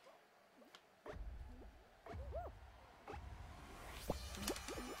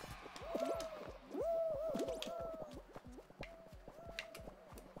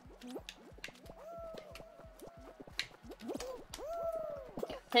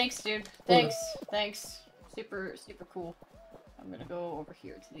 Thanks, dude. Thanks. Thanks. Super cool. I'm gonna go over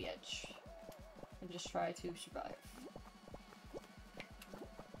here to the edge and just try to survive.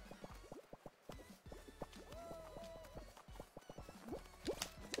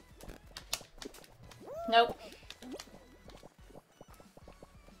 Nope.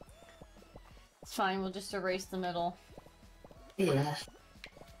 It's fine, we'll just erase the middle. Yeah.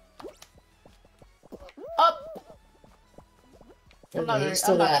 Up! Okay,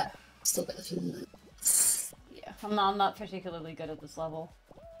 still got a few minutes. Yeah, I'm not particularly good at this level.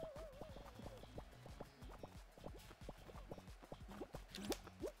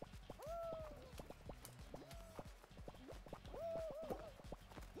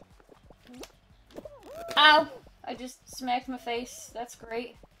 Ow! I just smacked my face. That's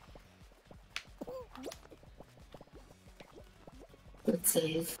great. Good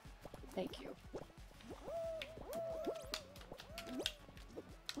save. Thank you.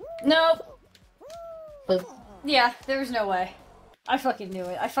 Nope. But Yeah, there's no way. I fucking knew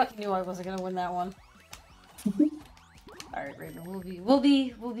it. I fucking knew I wasn't gonna win that one. Alright, Raven, we'll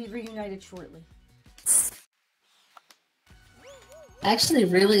be reunited shortly. I actually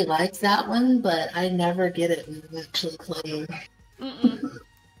really like that one, but I never get it when I'm actually playing.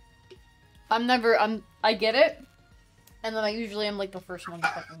 I get it, and then I usually am like the first one to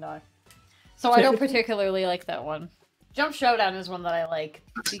fucking die. So I don't particularly like that one. Jump Showdown is one that I like,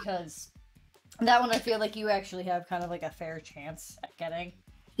 because that one I feel like you actually have kind of like a fair chance at getting.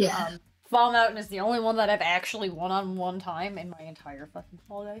 Yeah. Fall Mountain is the only one that I've actually won on one time in my entire fucking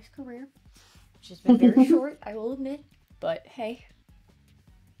Fall Guys career. Which has been very short, I will admit. But hey.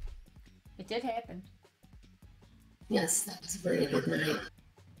 It did happen. Yes, that was a very good night.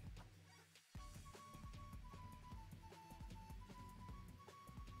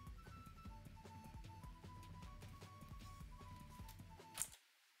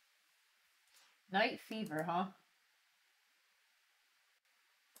 Night Fever, huh?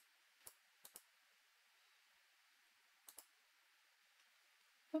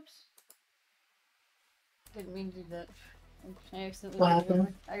 Oops. Didn't mean to do that. I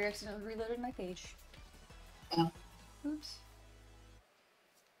accidentally reloaded my page. Oh. Oops.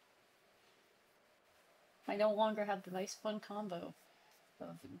 I no longer have the nice fun combo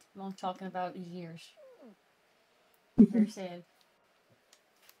of I'm talking about these years. Very sad.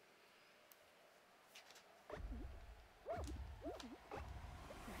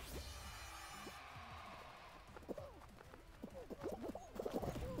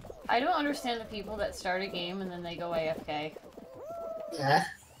 I don't understand the people that start a game and then they go AFK. Yeah.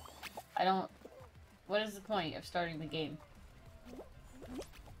 I don't... What is the point of starting the game?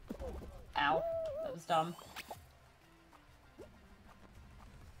 Ow. That was dumb.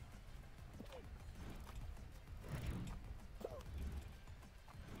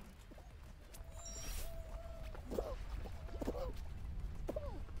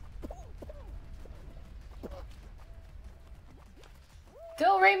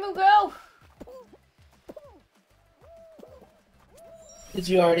 Go, Reimu, go! Did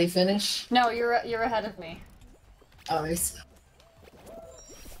you already finish? No, you're ahead of me. Oh, I see.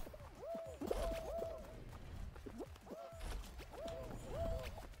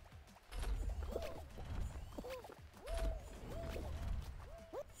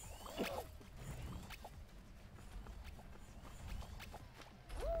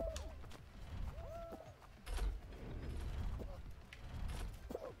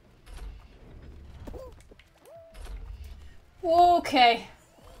 Okay.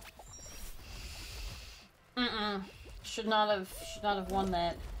 Should not have won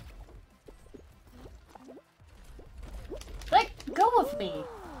that. Let go of me.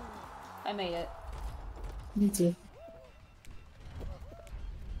 I made it. Me too.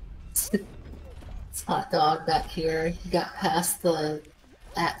 It's hot dog back here. He got past the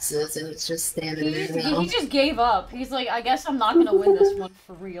axes and it's just standing there now. He just gave up. He's like, I guess I'm not gonna win this one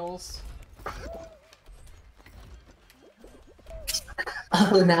for reals.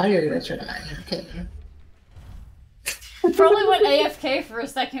 Oh, now you're gonna try. Okay. Probably went AFK for a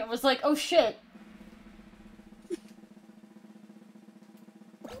second. Was like, oh shit.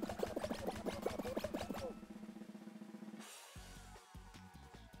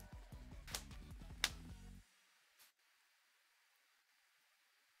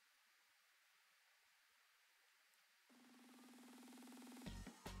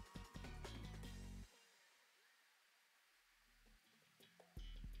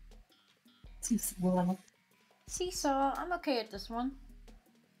 Seesaw, I'm okay at this one.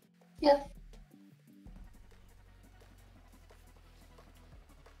 Yeah.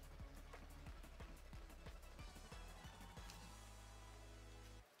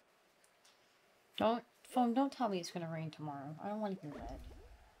 Don't tell me it's gonna rain tomorrow. I don't want to hear that.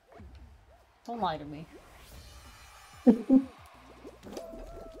 Don't lie to me.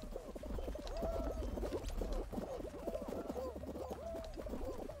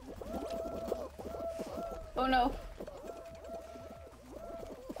 Oh no.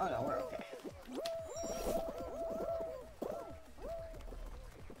 Oh no, we're okay.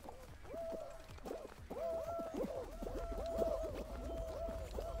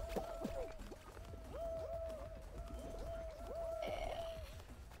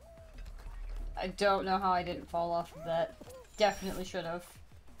 I don't know how I didn't fall off of that. Definitely should have.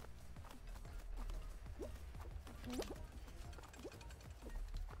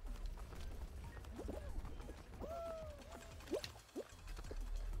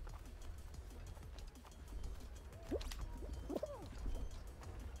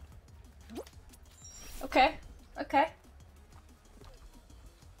 Okay. Okay.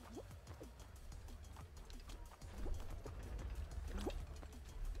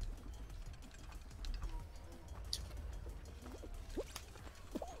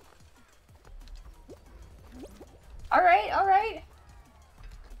 Alright, alright.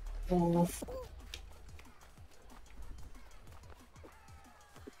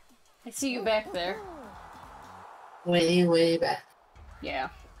 I see you back there. Way, way back. Yeah.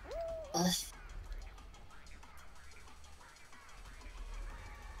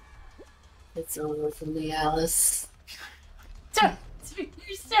 It's over for me, Alice. You're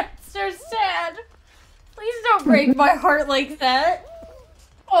so sad. Please don't break my heart like that.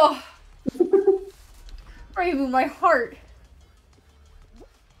 Oh. Reimu, my heart.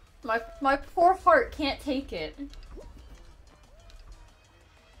 My poor heart can't take it.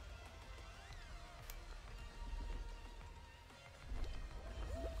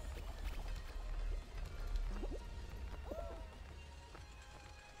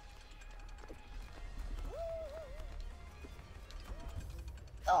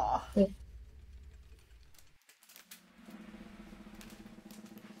 Aw.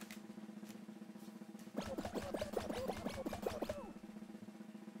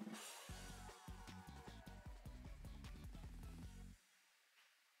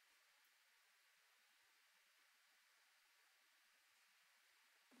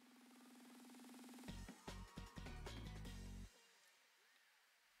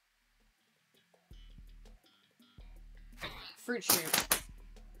 Fruit shoot.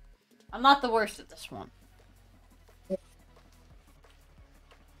 I'm not the worst at this one.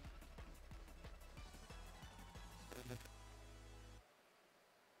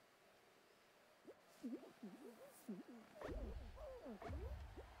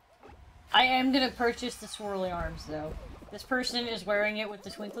 I am gonna purchase the swirly arms though. This person is wearing it with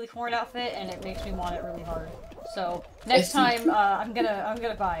the twinkly corn outfit, and it makes me want it really hard. So next time, I'm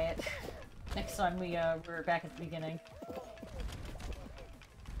gonna buy it. Next time we're back at the beginning.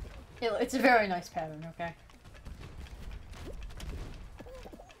 It's a very nice pattern, okay?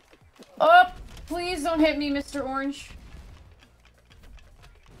 Oh, please don't hit me, Mr. Orange.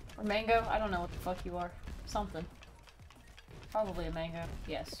 Or mango? I don't know what the fuck you are. Something. Probably a mango.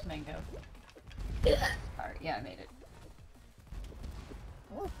 Yes, mango. Yeah. Alright, yeah, I made it.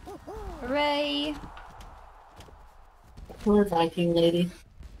 Hooray! Poor Viking lady.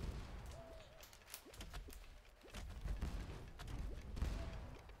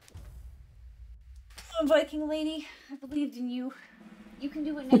 Come on, Viking lady. I believed in you. You can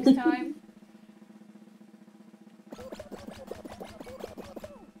do it next time.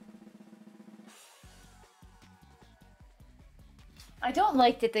 I don't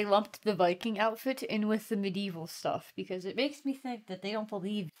like that they lumped the Viking outfit in with the medieval stuff, because it makes me think that they don't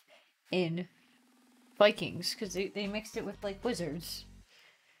believe in Vikings, because they mixed it with, like, wizards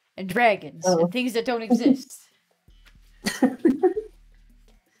and dragons and things that don't exist.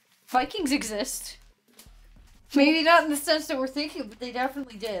 Vikings exist. Maybe not in the sense that we're thinking, but they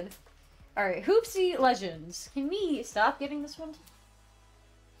definitely did. Alright, Hoopsie Legends. Can we stop getting this one?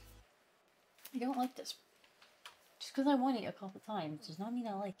 I don't like this. Just because I won it a couple times does not mean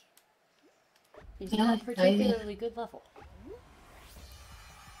I like it. It's not a particularly good level.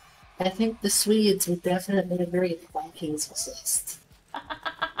 I think the Swedes would definitely agree that Vikings exist.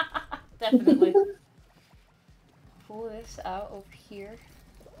 Definitely. Pull this out over here.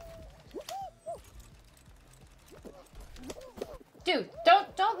 Dude,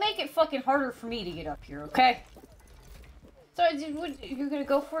 don't make it fucking harder for me to get up here, okay? So, dude, you're gonna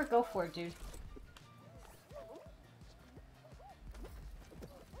go for it? Go for it, dude.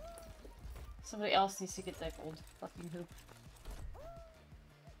 Somebody else needs to get that gold fucking hoop.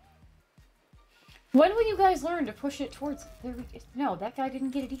 When will you guys learn to push it towards... No, that guy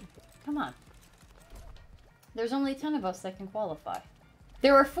didn't get it either. Come on. There's only 10 of us that can qualify.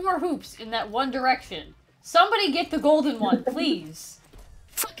 There are 4 hoops in that one direction. Somebody get the golden one, please.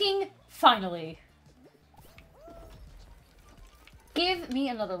 Fucking finally. Give me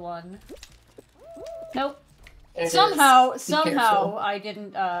another one. Nope. Somehow, I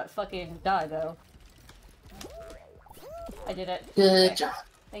didn't, fucking die, though. I did it. Good job.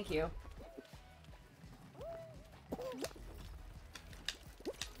 Thank you.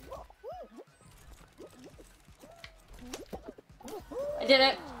 I did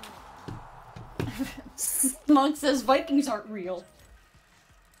it. Monk says Vikings aren't real.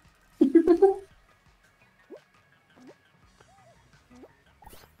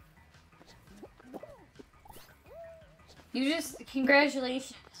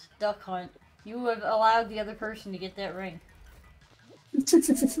 Congratulations, Duck Hunt. You have allowed the other person to get that ring. You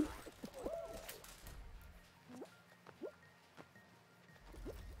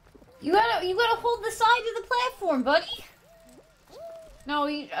gotta hold the side of the platform, buddy. No,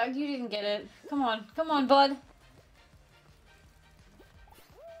 you didn't get it. Come on, bud.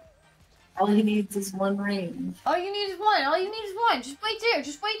 All he needs is one ring. All you need is one. Just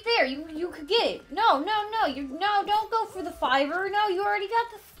wait there. You could get it. No. Don't go for the 5-er. No, you already got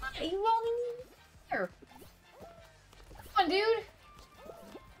the 5. You only need here. Come on, dude.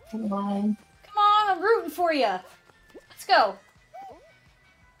 Come on. Come on, I'm rooting for you. Let's go.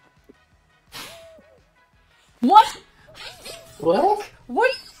 What? What?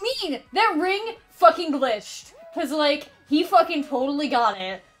 What do you mean? That ring fucking glitched. Cause like, he fucking totally got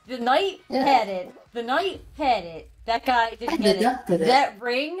it. The knight had it. The knight had it. That guy didn't get it. That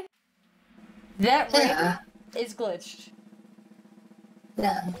ring is glitched.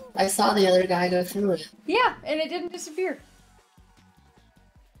 Yeah, I saw the other guy go through it. Yeah, and it didn't disappear.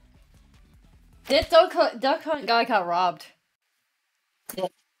 That duck hunt guy got robbed. Yeah.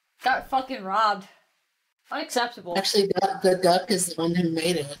 Got fucking robbed. Unacceptable. Actually, the duck is the one who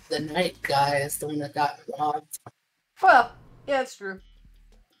made it. The knight guy is the one that got robbed. Well, yeah, that's true.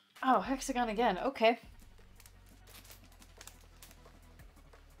 Oh, hexagon again. Okay.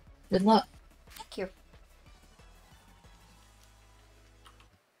 Good luck. Thank you.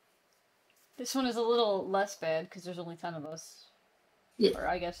 This one is a little less bad because there's only 10 of us. Yeah. Or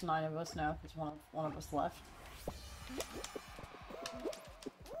I guess 9 of us now. There's one of us left.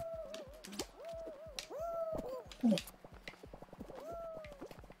 Yeah.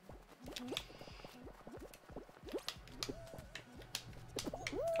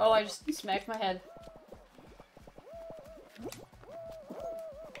 Oh, I just smacked my head.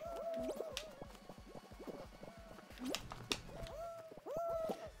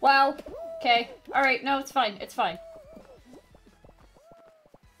 Wow. Okay. Alright, no, it's fine. It's fine.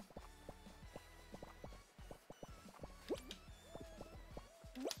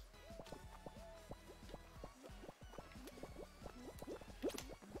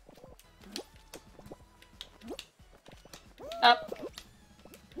 Up.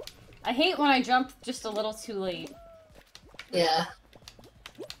 I hate when I jump just a little too late. Yeah.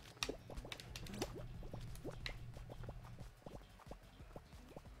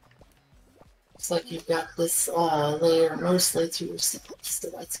 It's like you've got this layer mostly to yourself, so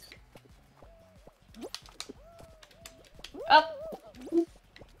that's good. Up!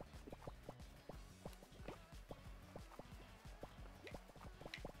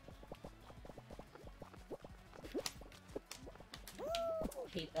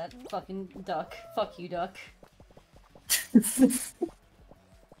 Hate that fucking duck. Fuck you, duck.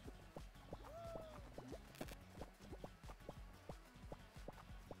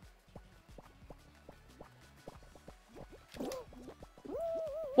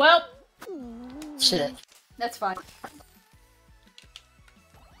 Well! Shit. That's fine.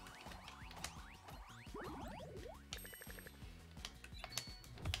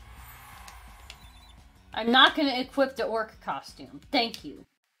 I'm not gonna equip the orc costume. Thank you.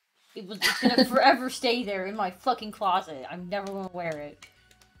 It's gonna forever stay there in my fucking closet. I'm never gonna wear it.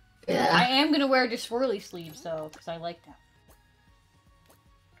 Yeah. I am gonna wear the swirly sleeves though, because I like that.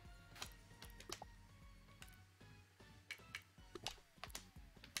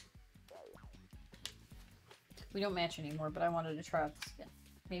 We don't match anymore, but I wanted to try out the skin.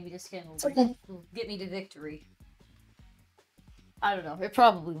 Maybe the skin will get me to victory. I don't know. It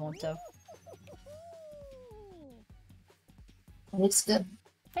probably won't though. It looks good.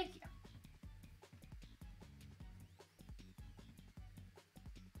 Thank you.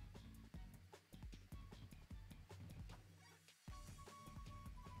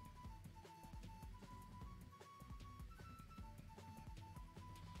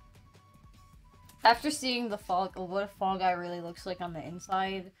 After seeing the fog, what a Fall Guy really looks like on the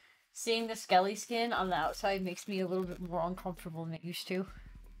inside, seeing the skelly skin on the outside makes me a little bit more uncomfortable than it used to.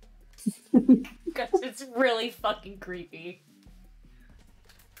 Because it's really fucking creepy.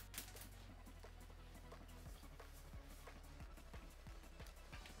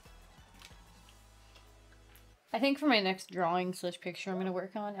 I think for my next drawing / picture I'm gonna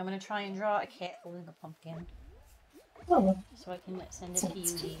work on, I'm gonna try and draw a cat holding a pumpkin. Oh. So I can send it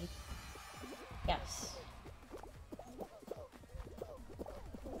to you. Yes.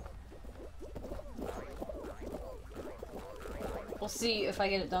 We'll see if I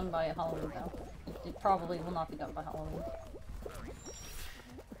get it done by Halloween though. It probably will not be done by Halloween.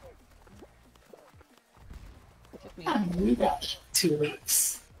 Took me... We got 2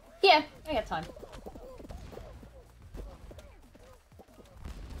 weeks. Yeah, I got time.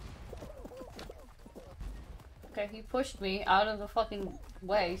 Okay, you pushed me out of the fucking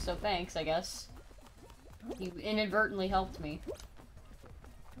way, so thanks, I guess. You inadvertently helped me.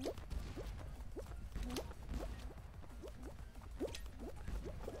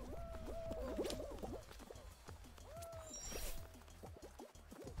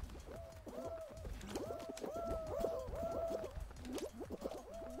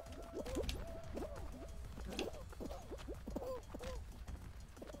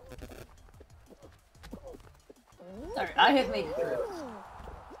 Alright, I have made it through.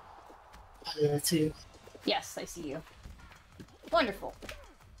 Yeah, too. Yes, I see you. Wonderful.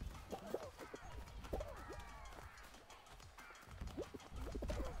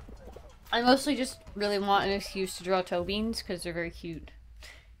 I mostly just really want an excuse to draw toe beans, because they're very cute.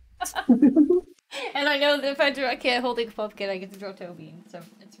 And I know that if I draw a cat holding a pumpkin, I get to draw toe beans, so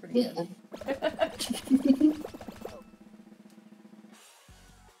it's pretty good.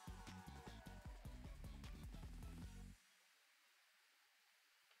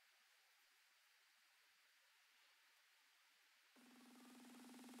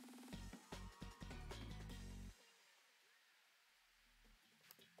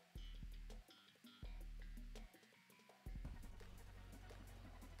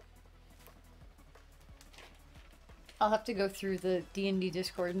 I'll have to go through the D&D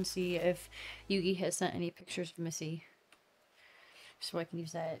Discord and see if Yugi has sent any pictures of Missy. So I can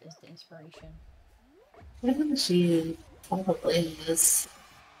use that as the inspiration. I think she probably is.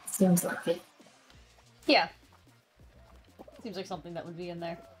 Seems like it. Yeah. Seems like something that would be in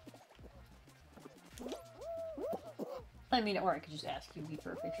there. I mean, or I could just ask Yugi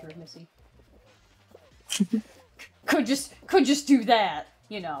for a picture of Missy. could just do that,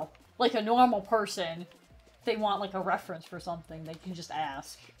 you know. Like a normal person. If they want like a reference for something, they can just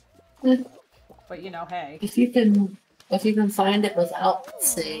ask. But you know, hey. If you can find it without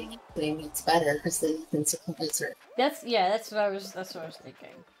saying anything, it's better because then you can surprise her. That's what I was thinking.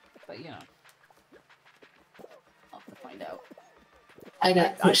 But you know. I'll have to find out. I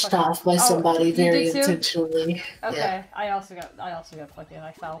got pushed off by somebody very intentionally. Okay, yeah. I also got fucking.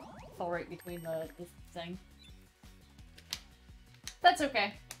 I fell right between the thing. That's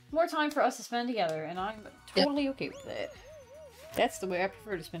okay. more time for us to spend together, and I'm totally okay with that. That's the way I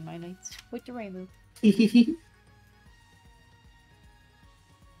prefer to spend my nights, with the Reimu.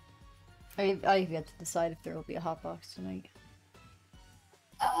 I've yet to decide if there will be a hot box tonight.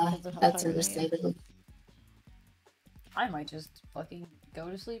 That's understandable. I might just fucking go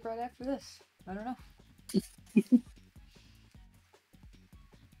to sleep right after this. I don't know.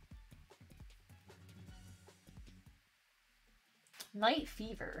 Night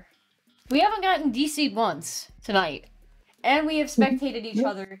fever. We haven't gotten DC'd once tonight. And we have spectated each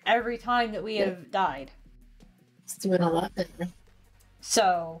other every time that we have died. It's doing a lot better.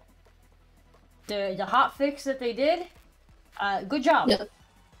 So, the hot fix that they did, good job. Yep.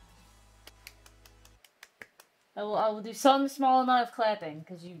 I will do some small amount of clapping,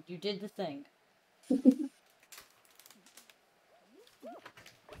 because you did the thing.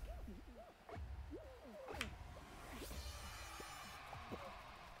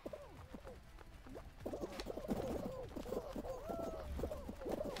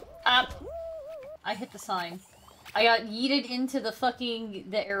 Up! I hit the sign. I got yeeted into the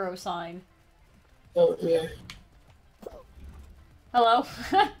arrow sign. Oh dear. Hello?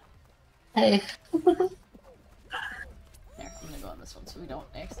 Hey. There, I'm gonna go on this one so we don't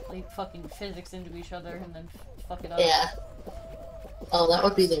accidentally fucking physics into each other and then fuck it up. Yeah. Oh, that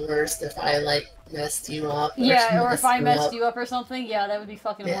would be the worst if I, like, messed you up. Yeah, or if I messed you up or something. Yeah, that would be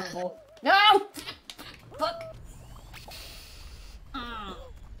fucking horrible. No! Fuck!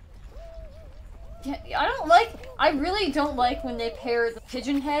 Yeah, I really don't like when they pair the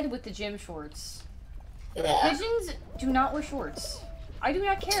pigeon head with the gym shorts. Yeah. Pigeons do not wear shorts. I do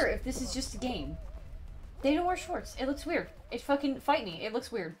not care if this is just a game. They don't wear shorts. It looks weird. It fucking fight me. It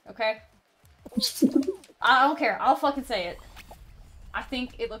looks weird, okay? I don't care. I'll fucking say it. I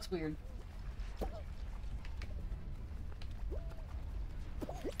think it looks weird.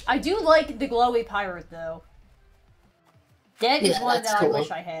 I do like the glowy pirate, though. That is one that cool. I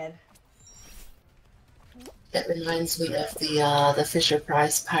wish I had. That reminds me of the Fisher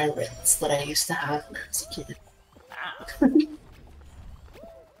Price pirates that I used to have when I was a kid.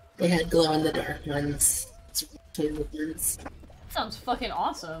 They had glow-in-the-dark ones. Favorite ones. Sounds fucking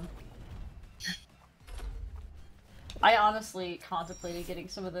awesome. I honestly contemplated getting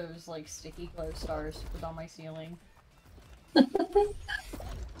some of those, like, sticky glow stars to put on my ceiling. It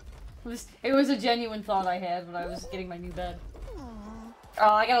was a genuine thought I had when I was getting my new bed. Oh,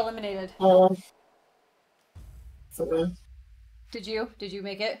 I got eliminated. Did you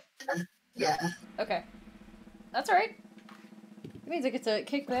make it? Yeah. Okay. That's alright. It means I get to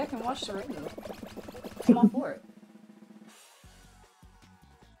kick back and watch the radio. I'm all for it.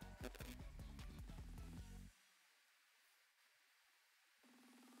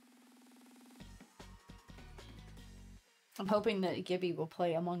 I'm hoping that Gibby will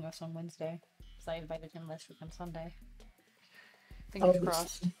play Among Us on Wednesday, because I invited him last week on Sunday. Fingers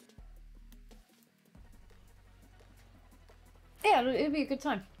crossed. Yeah, it'll be a good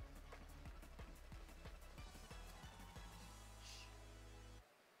time.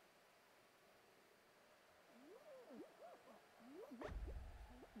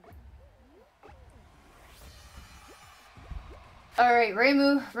 Alright,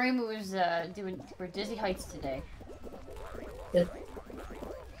 Reimu is doing for Dizzy Heights today. Yep.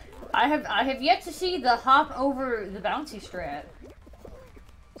 I have yet to see the hop over the bouncy strat.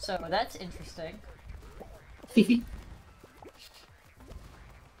 So that's interesting. This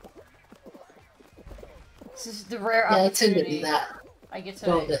is the rare opportunity that. I get to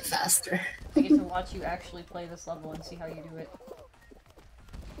go a bit faster. I get to watch you actually play this level and see how you do it.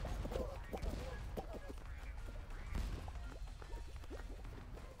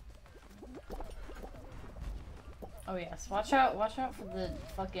 Oh yes, watch out for the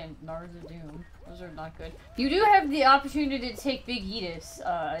fucking Nars of Doom. Those are not good. You do have the opportunity to take Big Yeetus,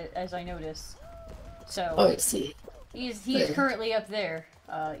 as I noticed. So I see. He is currently up there,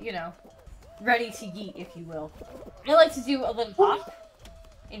 you know, ready to yeet, if you will. I like to do a little hop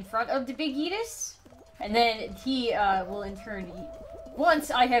in front of the Big Yeetus, and then he will in turn yeet. Once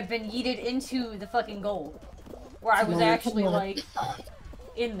I have been yeeted into the fucking goal, where I was actually like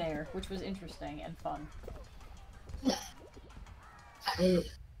in there, which was interesting and fun. I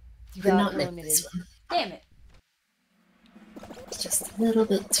did not make this one. Damn it. Just a little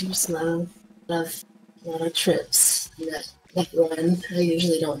bit too slow. A lot of trips that run. I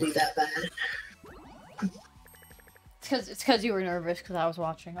usually don't do that bad. It's cause you were nervous because I was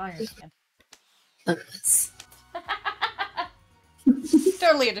watching. I understand. Yes.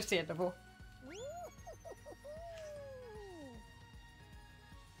 Totally understandable.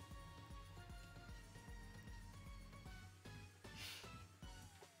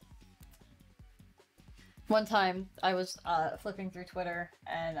 One time, I was flipping through Twitter,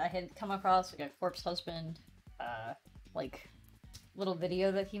 and I had come across like a corpse husband, like little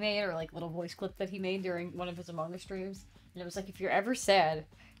video that he made, or like little voice clip that he made during one of his Among Us streams, and it was like, if you're ever sad,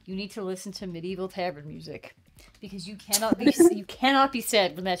 you need to listen to medieval tavern music, because you cannot be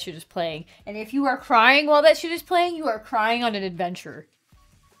sad when that shit is playing, and if you are crying while that shit is playing, you are crying on an adventure.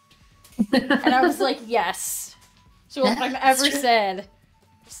 And I was like, yes. So if I'm ever sad.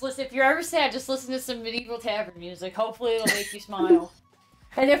 If you're ever sad, just listen to some medieval tavern music. Hopefully it'll make you smile.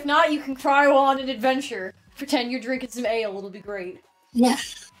 And if not, you can cry while on an adventure. Pretend you're drinking some ale, it'll be great. Yeah.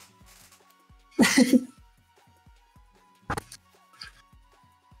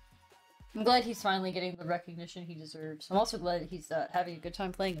 I'm glad he's finally getting the recognition he deserves. I'm also glad he's having a good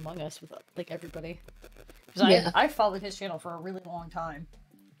time playing Among Us with, like, everybody. Because I followed his channel for a really long time.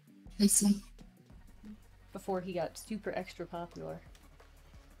 I see. Before he got super extra popular.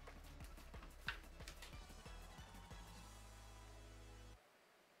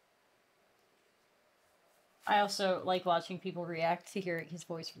 I also like watching people react to hearing his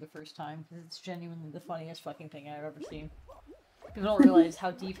voice for the first time, because it's genuinely the funniest fucking thing I've ever seen. People don't realize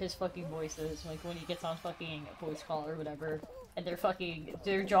how deep his fucking voice is, like when he gets on fucking voice call or whatever, and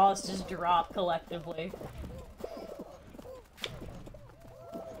their jaws just drop collectively.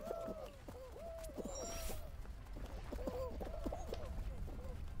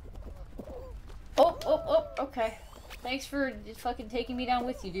 Oh, okay. Thanks for fucking taking me down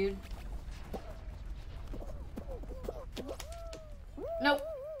with you, dude. Nope.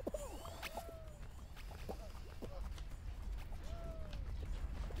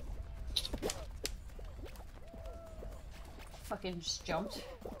 Fucking just jumped.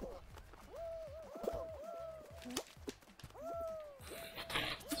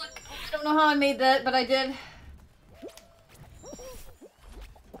 Look, I don't know how I made that, but I did.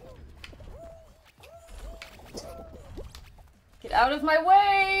 Get out of my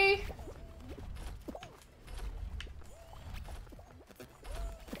way!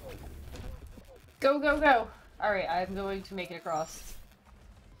 Go, go, go! Alright, I'm going to make it across.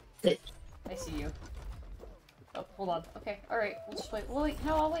 I see you. Oh, hold on. Okay, alright, we'll just wait. Well, wait,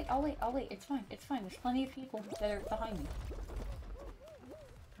 no, I'll wait. It's fine, it's fine. There's plenty of people that are behind me.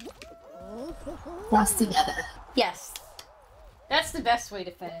 Cross together. Yes. That's the best way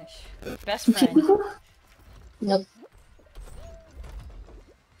to finish. Best friend. Yep.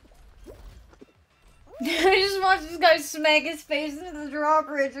 I just watched this guy smack his face into the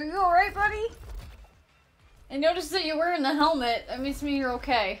drawbridge. Are you alright, buddy? I noticed that you're wearing the helmet. That means me you're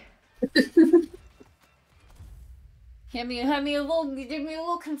okay. Had me a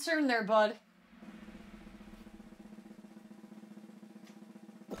little concerned there, bud.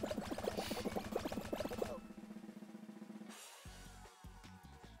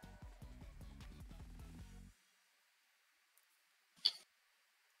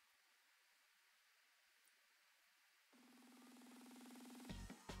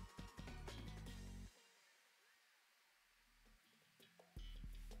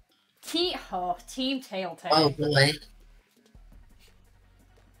 Team Telltale. Oh boy.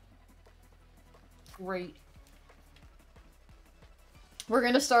 Great. We're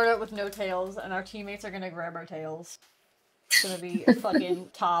gonna start out with no tails, and our teammates are gonna grab our tails. It's gonna be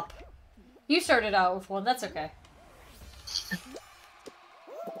fucking top. You started out with one, that's okay.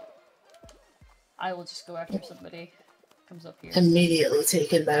 I will just go after somebody comes up here. Immediately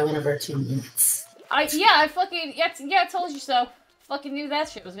taken by one of our teammates. I told you so. Fucking knew that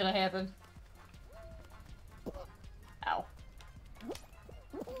shit was gonna happen. Ow.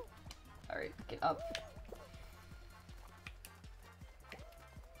 Alright, get up.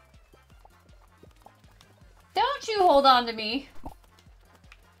 Don't you hold on to me!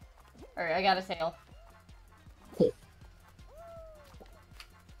 Alright, I got a tail.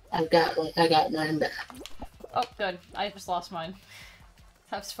 I got mine back. Oh, good. I just lost mine.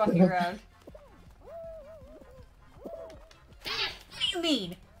 I was fucking around. What do you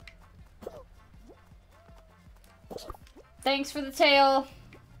mean? Thanks for the tail.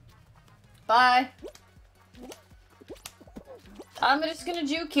 Bye. I'm just gonna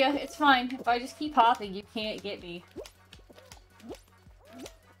juke you. It's fine. If I just keep hopping, you can't get me.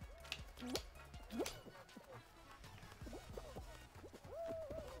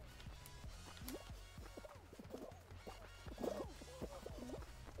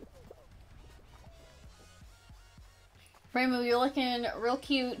 Reimu, you're looking real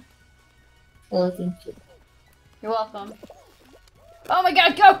cute. Oh, thank you. You're welcome. Oh my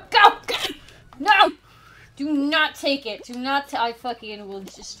god, go! Go! Go! No! Do not take it. Do not I will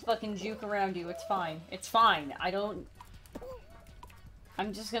just fucking juke around you. It's fine. It's fine. I don't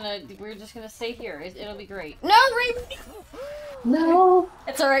we're just gonna stay here. It'll be great. No, Reimu! No.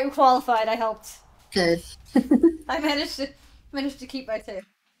 It's alright, we qualified, I helped. Good. I managed to keep my tail.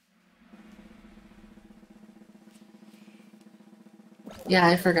 Yeah,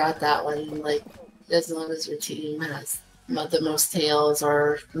 I forgot that one. Like, as long as your team has the most tails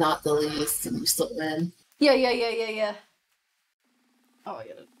or not the least, and you still win. Yeah. Oh, I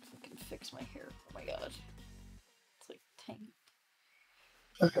gotta fucking fix my hair. Oh my god. It's like tangled.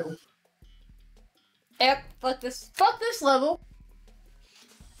 Okay. Yep, fuck this level.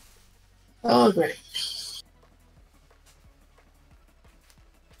 Oh, great.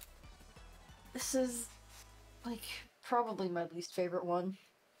 This is, like, probably my least favorite one.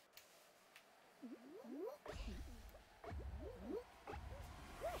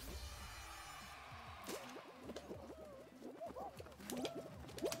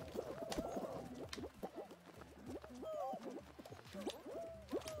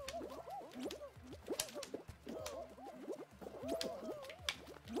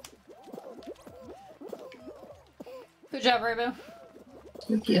 Good job, Reimu.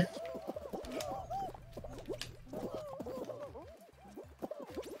 Thank you.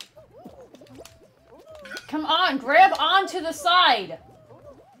 Come on, grab onto the side!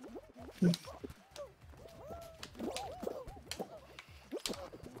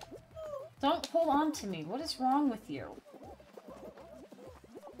 Don't hold on to me. What is wrong with you?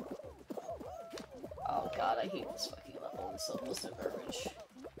 Oh god, I hate this fucking level. This level is so garbage.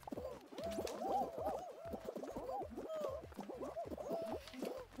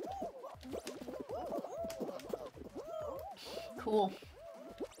 Cool.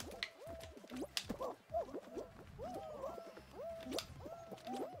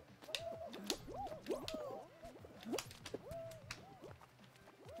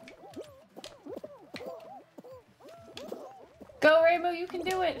 Go, Reimu, you can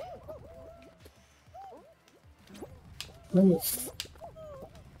do it! Nice.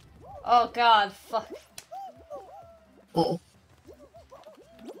 Oh god, fuck. Oh.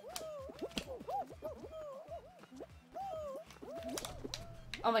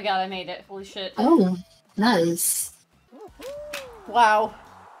 Oh my god, I made it. Holy shit. Oh, nice. Wow.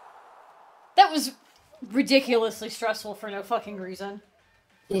 That was ridiculously stressful for no fucking reason.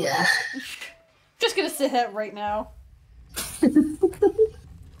 Yeah. Just gonna say that right now.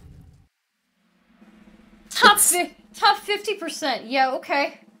 Top 50%. Yeah,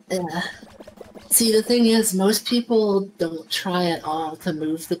 okay. Yeah. See, the thing is, most people don't try at all to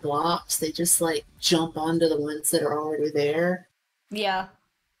move the blocks. They just, like, jump onto the ones that are already there. Yeah.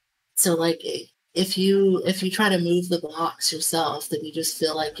 So, like, if you try to move the blocks yourself, then you just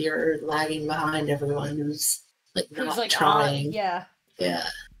feel like you're lagging behind everyone who's, like, not like trying. Yeah. Yeah.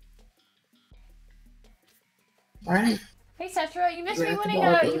 All right. Hey, Cetra, you missed me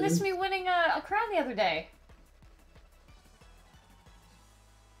winning a crown the other day.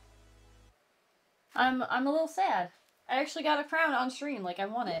 I'm a little sad. I actually got a crown on stream, like I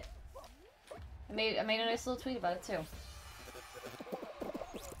won it. I made a nice little tweet about it too.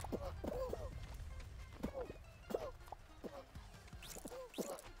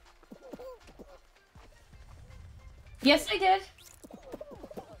 Yes, I did.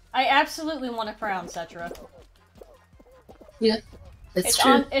 I absolutely won a crown, Cetra. Yeah, it's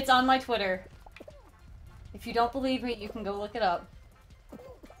true. It's on my Twitter. If you don't believe me, you can go look it up.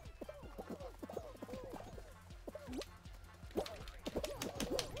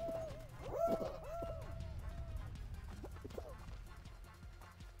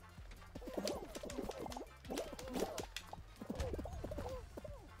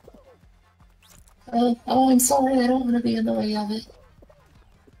 Oh, I'm sorry. I don't want to be in the way of it.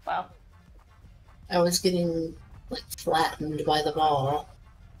 Wow. I was getting, like, flattened by the ball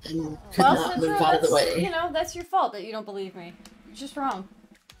and could not move out of the way. You know, that's your fault that you don't believe me. You're just wrong.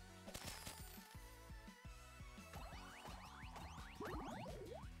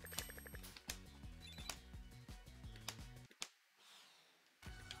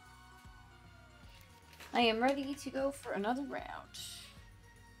 I am ready to go for another round.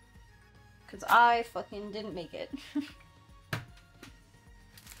 Because I fucking didn't make it.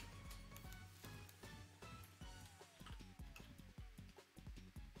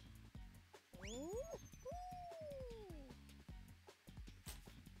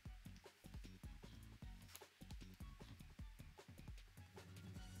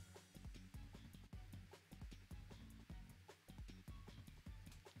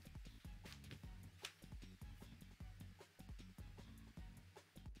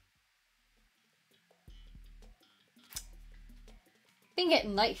 Been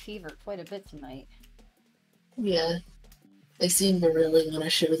getting night fever quite a bit tonight. Yeah. They seem to really want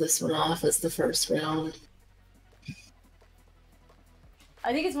to show this one off as the first round.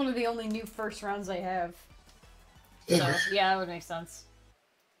 I think it's one of the only new first rounds they have. Yeah. So, yeah, that would make sense.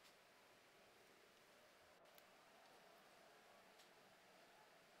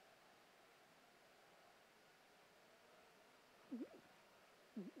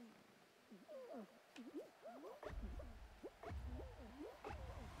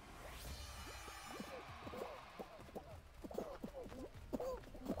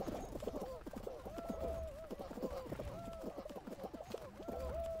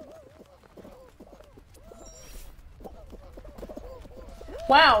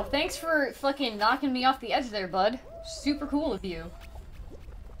 Wow, thanks for fucking knocking me off the edge there, bud. Super cool of you.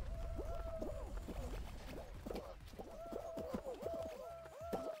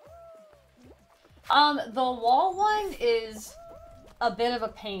 The wall one is a bit of a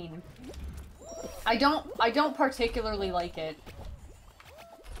pain. I don't particularly like it.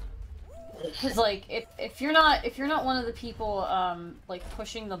 Cause like if you're not one of the people like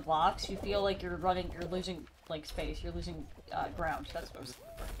pushing the blocks, you feel like you're losing like space, you're losing ground. That's what I was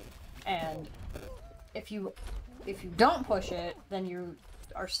and if you don't push it, then you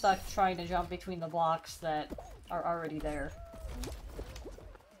are stuck trying to jump between the blocks that are already there.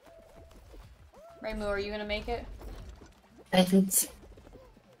 Reimu, are you gonna make it? I think so.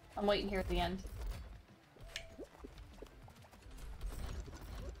 I'm waiting here at the end.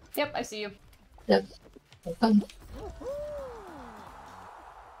 Yep, I see you. Yep. Okay.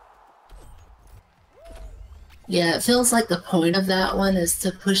 Yeah, it feels like the point of that one is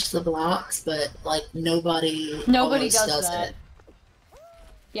to push the blocks, but like nobody does that. it.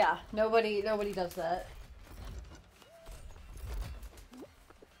 Yeah, nobody does that.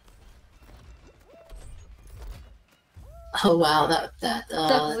 Oh wow, that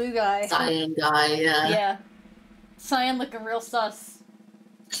blue guy. Cyan guy, yeah. Yeah. Cyan looking real sus.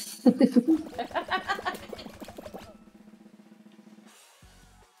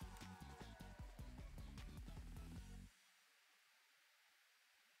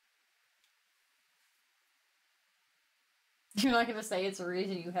 You're not gonna say it's a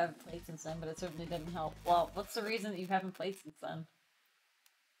reason you haven't played since then, but it certainly didn't help. Well, what's the reason that you haven't played since then?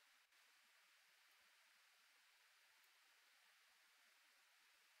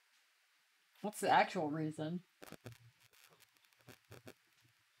 What's the actual reason?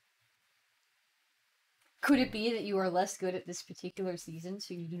 Could it be that you are less good at this particular season,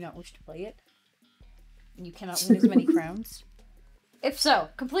 so you do not wish to play it? And you cannot win as many crowns? If so,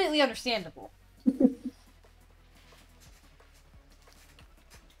 completely understandable.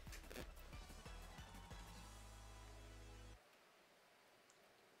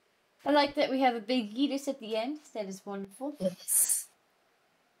 I like that we have a big Yeetus at the end. That is wonderful. Yes.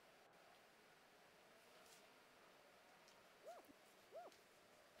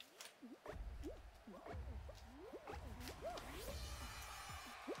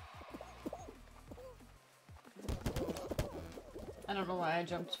 I don't know why I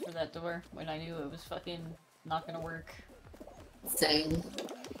jumped for that door when I knew it was fucking not gonna work. Same.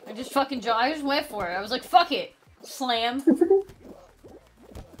 I just went for it. I was like, fuck it! Slam.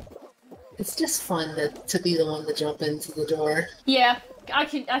 It's just fun to be the one to jump into the door. Yeah, I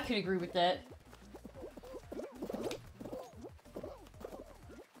can agree with that.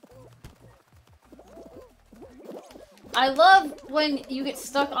 I love when you get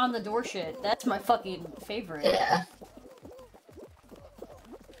stuck on the door shit. That's my fucking favorite. Yeah.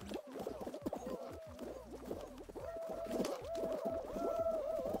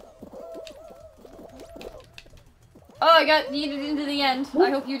 Oh, I got yeeted into the end. I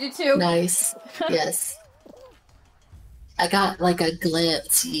hope you did too. Nice. Yes. I got like a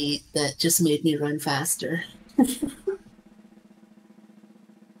glance yeet that just made me run faster.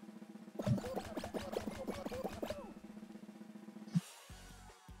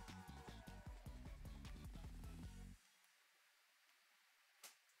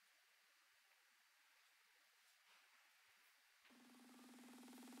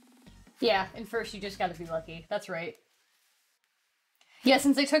 Yeah, and first you just gotta be lucky. That's right. Yeah,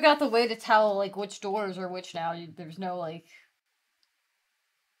 since they took out the way to tell, like, which doors are which now, there's no, like...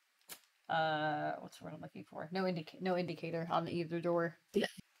 what's the word I'm looking for? No indicator on either door. Yeah.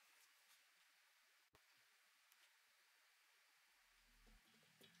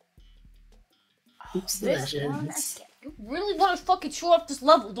 Oops, This one, you really want to fucking show off this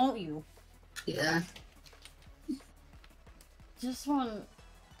level, don't you? Yeah. This one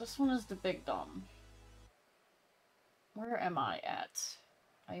is the big dumb. Where am I at?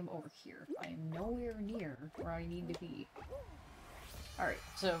 I am over here. I am nowhere near where I need to be. Alright,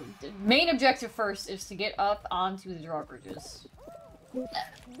 so the main objective first is to get up onto the drawbridges.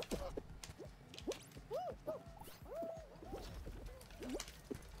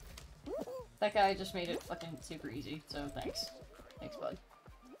 That guy just made it fucking super easy, so thanks. Thanks, bud.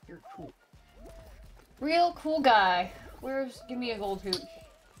 You're cool. Real cool guy. Give me a gold hoop.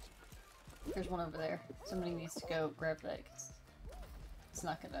 There's one over there. Somebody needs to go grab that, 'cause it's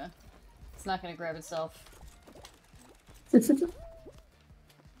not gonna grab itself. Alright,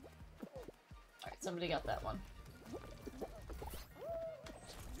 somebody got that one.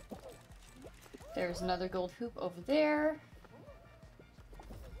 There's another gold hoop over there.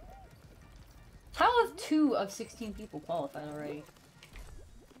 How have 2 of 16 people qualified already?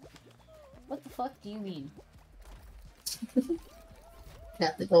 What the fuck do you mean?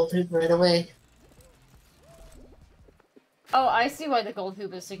 Got the gold hoop right away. Oh, I see why the gold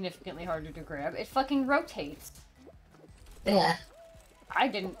hoop is significantly harder to grab. It fucking rotates. Yeah. I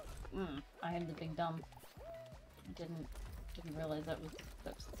didn't. I am the big dumb. Didn't realize that was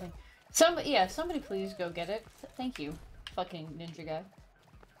the thing. Somebody please go get it. Thank you, fucking ninja guy.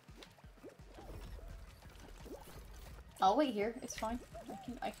 I'll wait here. It's fine.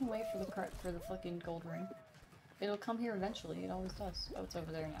 I can wait for the fucking gold ring. It'll come here eventually. It always does. Oh, it's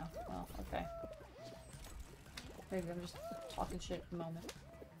over there now. Oh, okay. Maybe I'm just talking shit at the moment.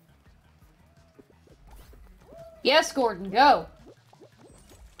 Yes, Gordon, go.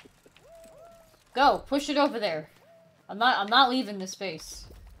 Go, push it over there. I'm not leaving this space.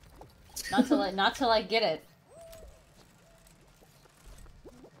 Not till I get it.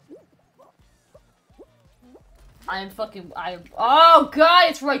 Oh god,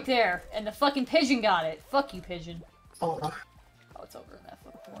 it's right there! And the fucking pigeon got it. Fuck you, pigeon. Oh, Oh, it's over in that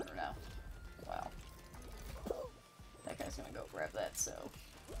fucking corner now. Wow. That guy's gonna go grab that, so...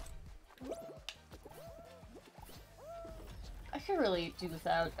 I could really do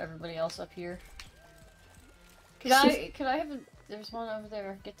without everybody else up here. Could I have a... There's one over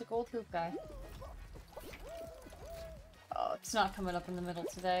there. Get the gold hoop guy. Oh, it's not coming up in the middle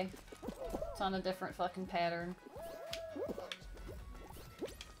today. It's on a different fucking pattern.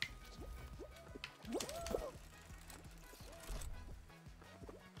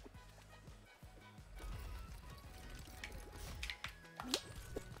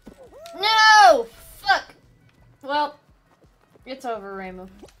 No! Fuck! Well, it's over, Reimu.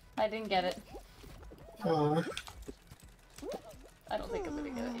 I didn't get it. oh. I don't think I'm gonna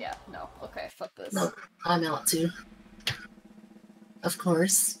get it. Yeah, no. Okay, fuck this. No, I'm out too. Of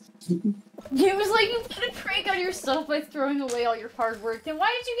course. It was like you put a prank on yourself by throwing away all your hard work. Then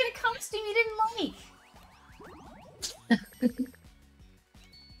why did you get a costume you didn't like?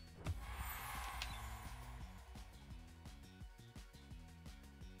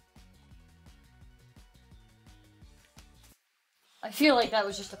 I feel like that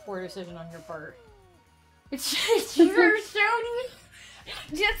was just a poor decision on your part. It's just you're showing.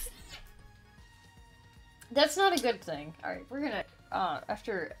 That's not a good thing. Alright, we're gonna,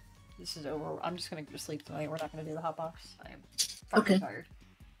 after this is over, I'm just gonna go to sleep tonight. We're not gonna do the hotbox. I am fucking tired.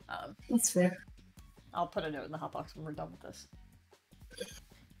 That's fair. I'll put a note in the hotbox when we're done with this.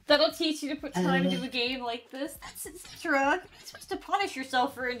 That'll teach you to put time into a game like this. That's etc. You're supposed to punish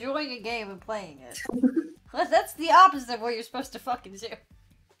yourself for enjoying a game and playing it. That's the opposite of what you're supposed to fucking do.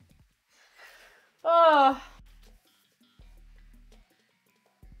 Oh.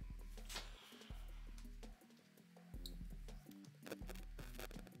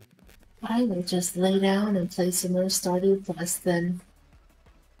 I will just lay down and play some more Stardew Plus then.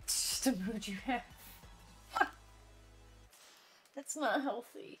 It's just a mood you have. That's not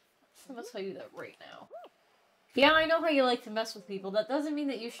healthy. I'm gonna tell you that right now. Yeah, I know how you like to mess with people. That doesn't mean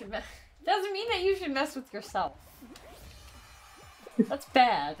that you should doesn't mean that you should mess with yourself. That's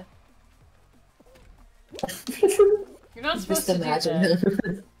bad. You're not supposed to do that. Just imagine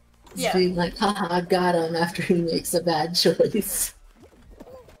him being like, haha, I got him after he makes a bad choice.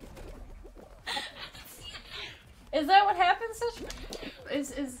 Is that what happens?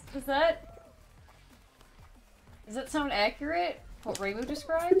 Does that sound accurate? What Reimu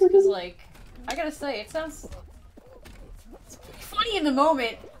described? Because, like, I gotta say, it's funny in the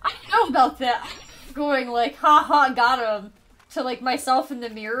moment. I know about that. Going like, haha, got him, to like myself in the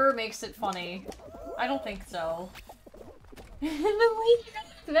mirror makes it funny. I don't think so. And then like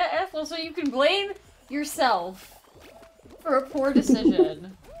that asshole, so you can blame yourself for a poor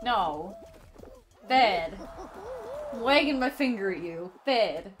decision. No. Bad. I'm wagging my finger at you.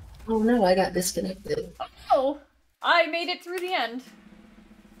 Bad. Oh no, I got disconnected. Oh, I made it through the end.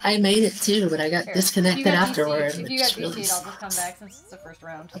 I made it too, but I got disconnected afterwards. If you got DC'd, I'll just come back since it's the first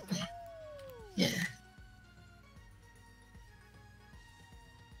round. Okay. Yeah.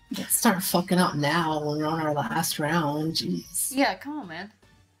 start fucking up now when we're on our last round. Jeez. Yeah, come on, man.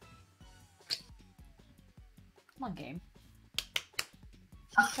 Come on, game.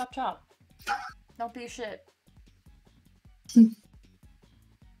 Chop, chop, chop. Don't be a shit. So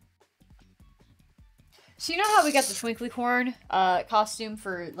you know how we got the Twinkly Corn costume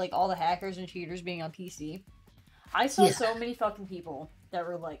for like all the hackers and cheaters being on PC? I saw so many fucking people that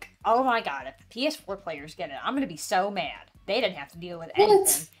were like, "Oh my god, if the PS4 players get it, I'm gonna be so mad. They didn't have to deal with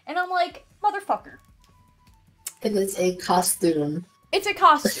anything." And I'm like, motherfucker. It is a costume. It's a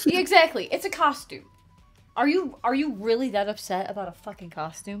costume. Exactly. It's a costume. Are you really that upset about a fucking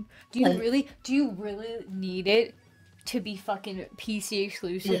costume? Do you really need it to be fucking PC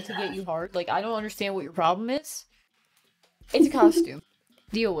exclusive to get you hard? Like, I don't understand what your problem is. It's a costume.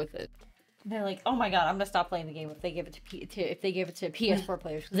 Deal with it. And they're like, oh my god, I'm gonna stop playing the game if they give it to PS4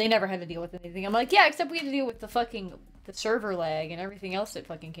 players because they never had to deal with anything. I'm like, yeah, except we had to deal with the server lag and everything else that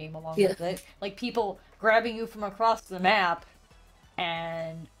fucking came along with it. Like people grabbing you from across the map,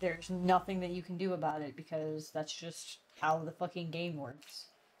 and there's nothing that you can do about it because that's just how the fucking game works.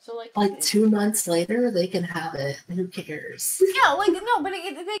 So like 2 months later, they can have it. Who cares? Yeah, like no, but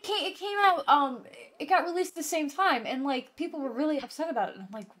it came out. It got released at the same time, and like people were really upset about it. And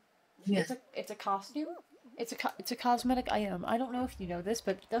I'm like, it's a costume. It's a cosmetic item. I don't know if you know this,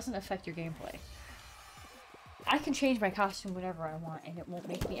 but it doesn't affect your gameplay. I can change my costume whenever I want, and it won't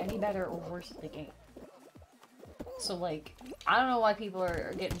make me any better or worse at the game. So like, I don't know why people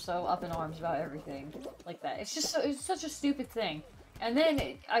are getting so up in arms about everything like that. It's just it's such a stupid thing. And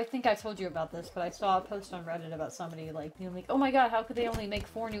then, I think I told you about this, but I saw a post on Reddit about somebody, like, being like, oh my god, how could they only make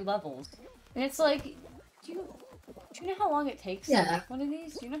 4 new levels? And it's like, do you know how long it takes to make one of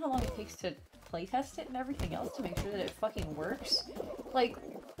these? Do you know how long it takes to playtest it and everything else to make sure that it fucking works? Like,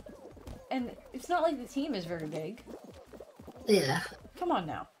 and it's not like the team is very big. Yeah. Come on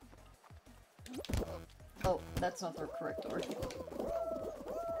now. Oh, that's not the correct door.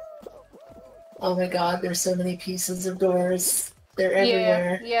 Oh my god, there's so many pieces of doors. They're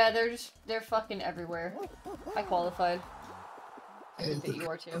everywhere. Yeah, they're fucking everywhere. I qualified. I think that you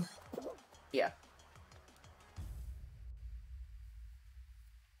are too. Yeah.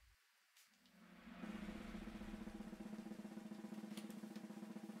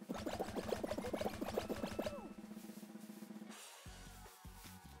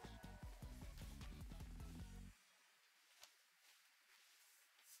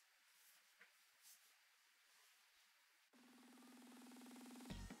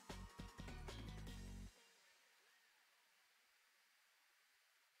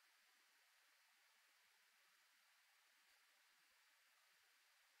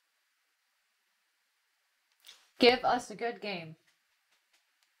 Give us a good game.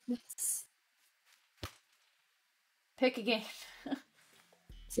 Yes. Pick a game.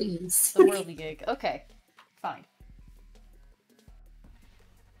 Please. The Worldy Gig. Okay. Fine.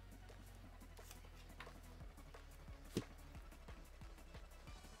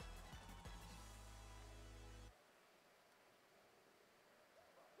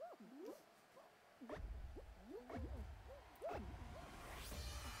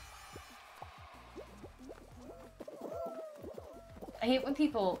 I hate when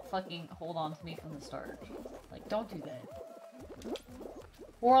people fucking hold on to me from the start. Like, don't do that.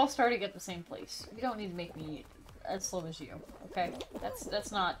 We're all starting at the same place. You don't need to make me as slow as you, okay?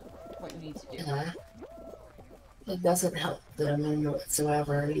 That's not what you need to do. Yeah. It doesn't help them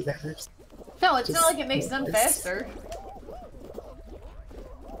whatsoever either. No, it's not like it makes them faster.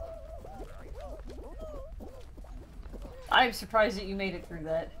 I'm surprised that you made it through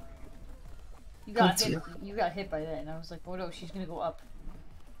that. You got hit by that, and I was like, oh no, she's gonna go up.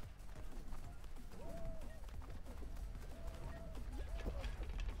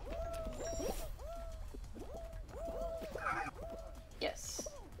 Yes.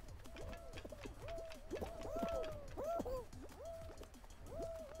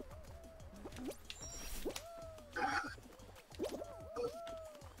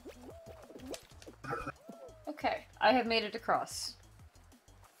 Okay, I have made it across.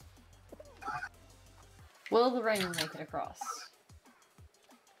 Will the Reimu make it across?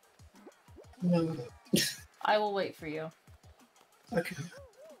 No. I will wait for you. Okay.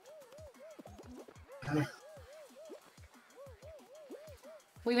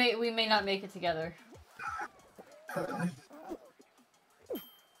 We may not make it together. Uh-oh.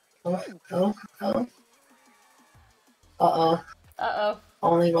 Uh-oh.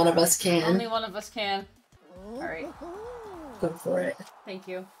 Only one of us can. Only one of us can. Alright. Go for it. Thank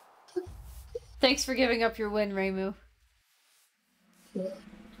you. Thanks for giving up your win, Reimu.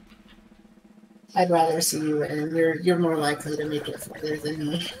 I'd rather see you win. You're more likely to make it further than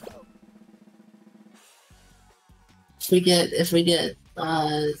me. if we get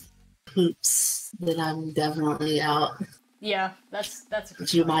hoops, then I'm definitely out. Yeah, that's a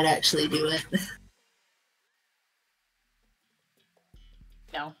But you might actually do it.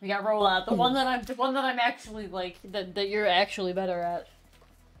 No, we gotta roll out the one that I'm actually like that you're actually better at.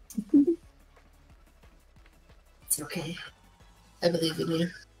 It's okay. I believe in you.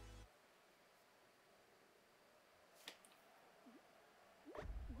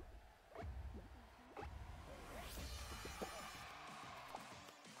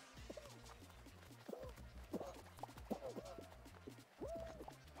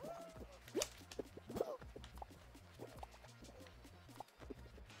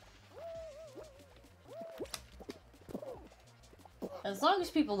 As long as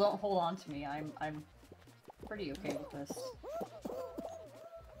people don't hold on to me, I'm pretty okay with this.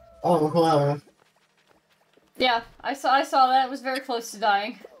 Oh well. Yeah, I saw that. It was very close to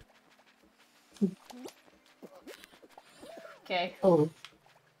dying. Okay. Oh.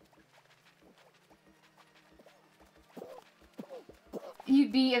 You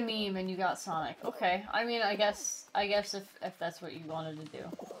beat a meme and you got Sonic. Okay. I mean, I guess if that's what you wanted to do.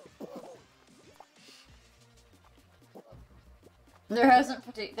 There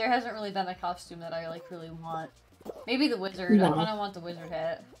hasn't really been a costume that I like really want. Maybe the wizard. No. I kind of want the wizard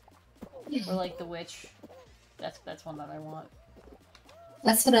hat. Or like the witch. That's one that I want.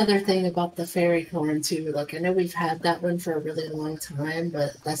 That's another thing about the fairy corn too. Like I know we've had that one for a really long time,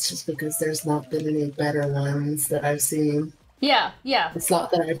 but that's just because there's not been any better ones that I've seen. Yeah, yeah. It's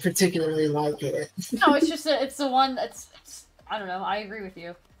not that I particularly like it. No, it's just it's the one that's I don't know. I agree with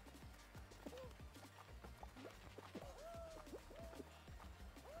you.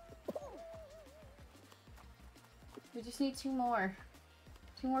 We just need two more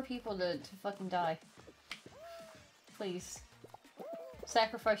people to fucking die. Please.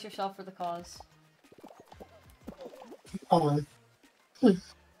 Sacrifice yourself for the cause. Alright.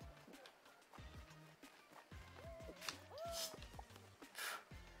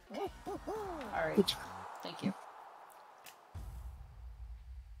 Thank you.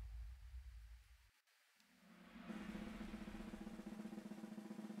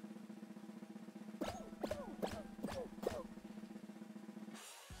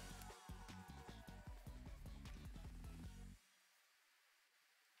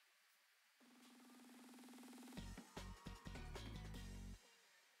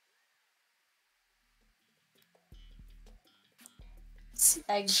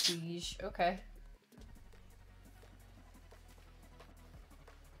 Egg siege. Okay.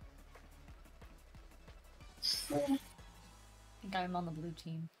 I think I'm on the blue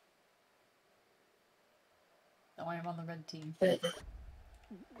team. No, I am on the red team.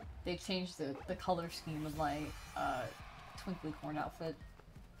 They changed the color scheme of my twinkly corn outfit.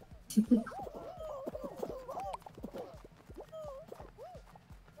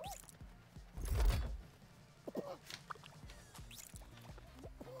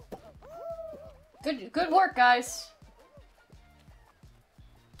 Good work, guys.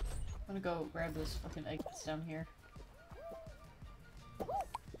 I'm gonna go grab this fucking egg that's down here.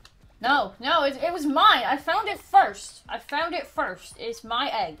 No, it was mine. I found it first. It's my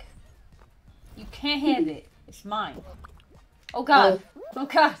egg. You can't have it. It's mine. Oh god. Oh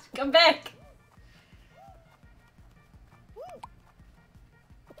god. Come back.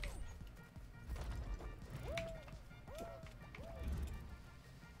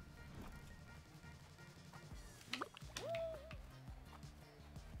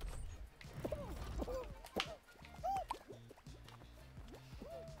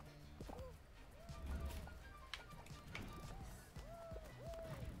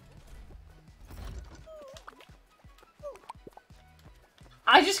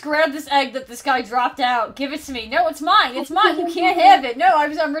 I just grabbed this egg that this guy dropped out. Give it to me. No, it's mine. It's mine. You can't have it. No,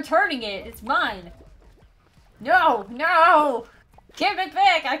 I'm returning it. It's mine. No, no. Give it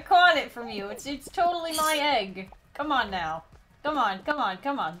back. I caught it from you. It's totally my egg. Come on now. Come on.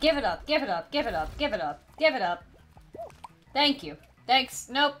 Give it up. Give it up. Thank you. Thanks.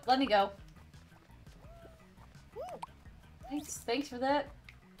 Nope. Let me go. Thanks for that.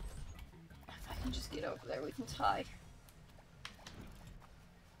 If I can just get over there, we can tie.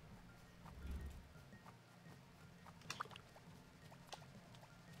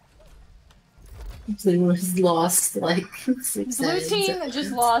 Blue has lost like 6 Blue eggs. team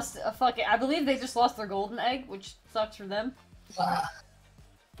just lost a fucking. I believe they just lost their golden egg, which sucks for them.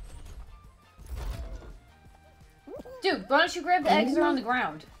 Dude, why don't you grab the eggs that are on the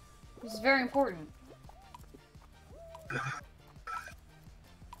ground? This is very important.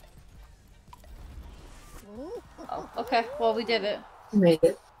 Oh, okay. Well, we did it. Made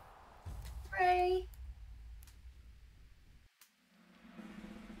it. Hooray!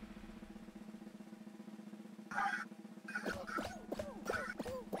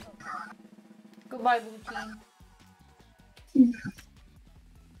 Goodbye, Luchine.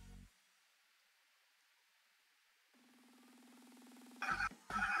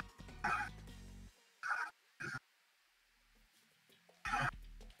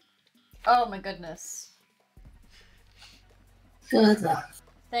 Oh my goodness. Good luck.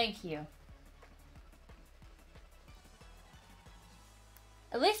 Thank you.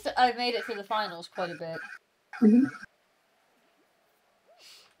 At least I made it through the finals quite a bit. Mm-hmm.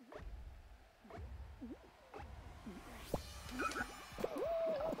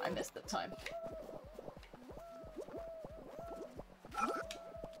 No, I missed the time.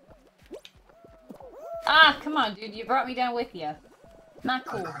 Ah, come on, dude. You brought me down with you. Not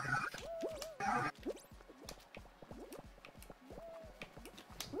cool.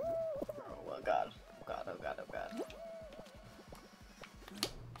 Oh, God. Oh, God, oh, God, oh, God.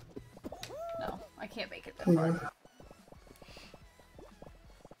 No, I can't make it that far.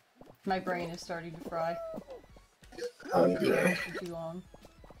 My brain is starting to fry. Oh, dear. For too long.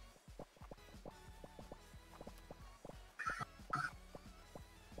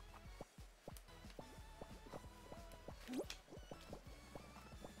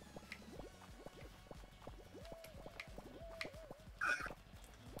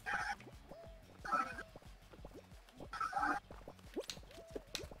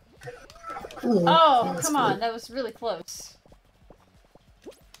 Ooh, Oh, come on, that was really close.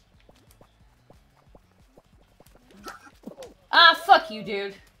 Ah, fuck you,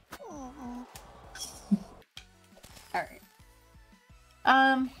 dude. Alright.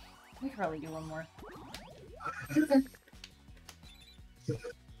 We could probably do one more.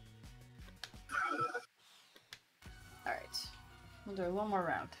 Alright. We'll do one more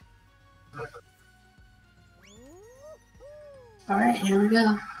round. Alright, here we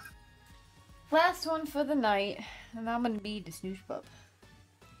go. Last one for the night, and I'm gonna be the snooze pup.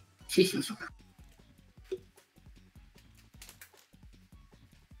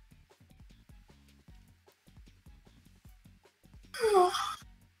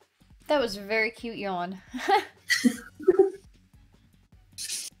 That was a very cute yawn.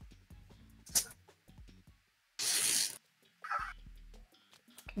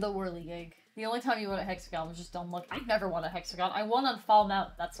 The whirligig. The only time you won a hexagon was just dumb luck. I've never won a hexagon. I won on Fall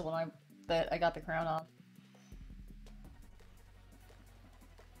Mountain. That's the one that I got the crown on.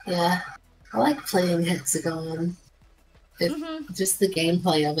 Yeah, I like playing Hexagon. Just the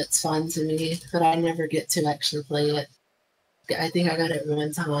gameplay of it's fun to me, but I never get to actually play it. I think I got it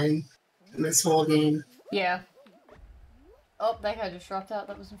one time in this whole game. Yeah. Oh, that guy just dropped out.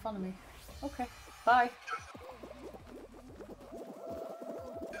 That was in front of me. Okay, bye.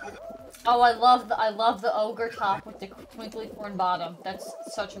 Oh, I love the ogre top with the twinkly corn bottom. That's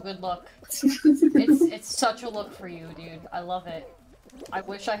such a good look. It's such a look for you, dude. I love it. I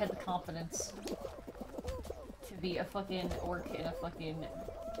wish I had the confidence to be a fucking orc in a fucking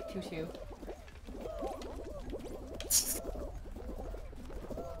tutu.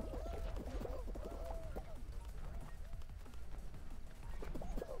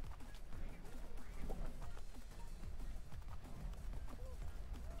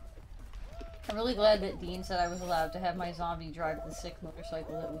 I'm really glad that Dean said I was allowed to have my zombie drive the sick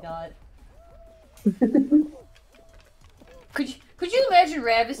motorcycle that we got. Could you imagine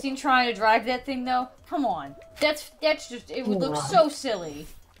Ravistine trying to drive that thing though? Come on. That's just, it would look so silly.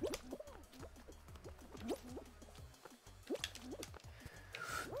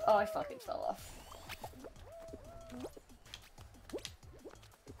 Oh, I fucking fell off.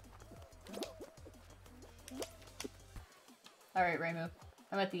 Alright, Reimu.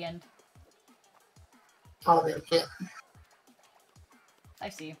 I'm at the end. I'll make it. I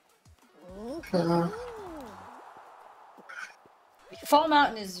see. Uh, Fall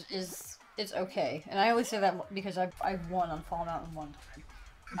Mountain is okay, and I only say that because I've won on Fall Mountain one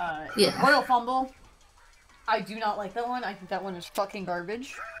time. Yeah. Royal Fumble. I do not like that one. I think that one is fucking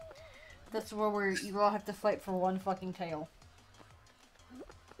garbage. That's where you all have to fight for one fucking tail.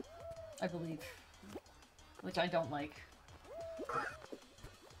 I believe. Which I don't like.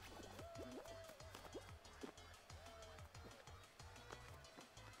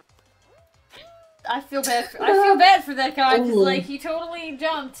 I feel bad for that guy, because, like, he totally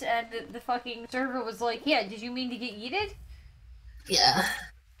jumped, and the fucking server was like, yeah, did you mean to get yeeted? Yeah.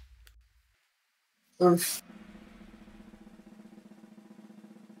 Oof.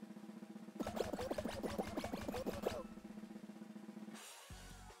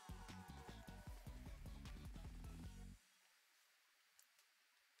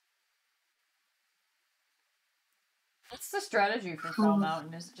 That's the strategy for Fall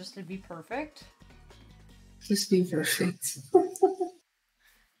Mountain, is just to be perfect. Just be perfect.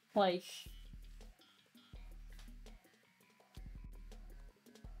 Like,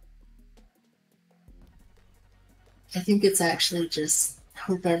 I think it's actually just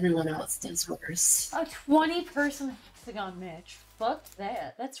hope everyone else does worse. A 20-person hexagon match. Fuck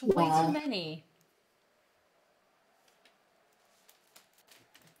that. That's way too many.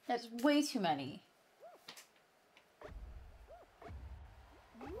 That's way too many.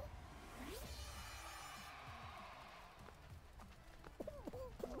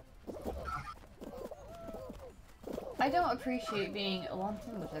 I don't appreciate being lumped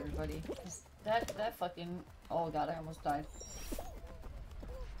in with everybody. That fucking... Oh god, I almost died.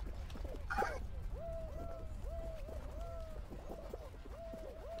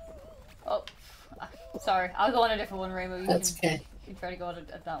 Oh, sorry. I'll go on a different one, Reimu. That's okay. You can try to go on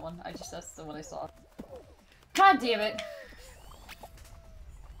at that one. That's the one I saw. God damn it!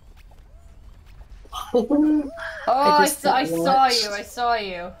 Oh, I saw you. I saw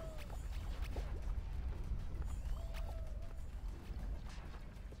you.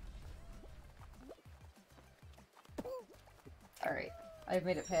 Alright, I've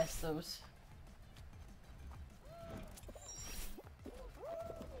made it past those.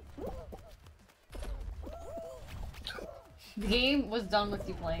 The game was done with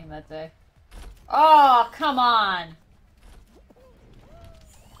you playing that day. Oh, come on!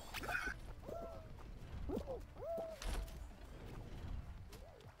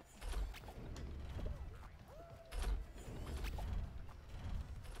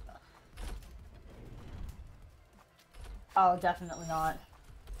 Oh, definitely not.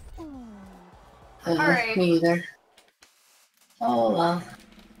 Alright. Me either. Oh well.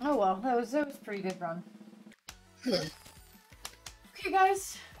 Oh well, that was a pretty good run. Yeah. Okay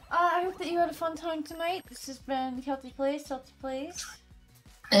guys, I hope that you had a fun time tonight. This has been Celty Plays.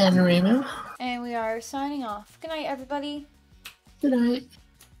 And Reimu. And we are signing off. Good night, everybody. Good night.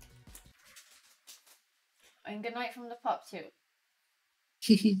 And good night from the pup, too.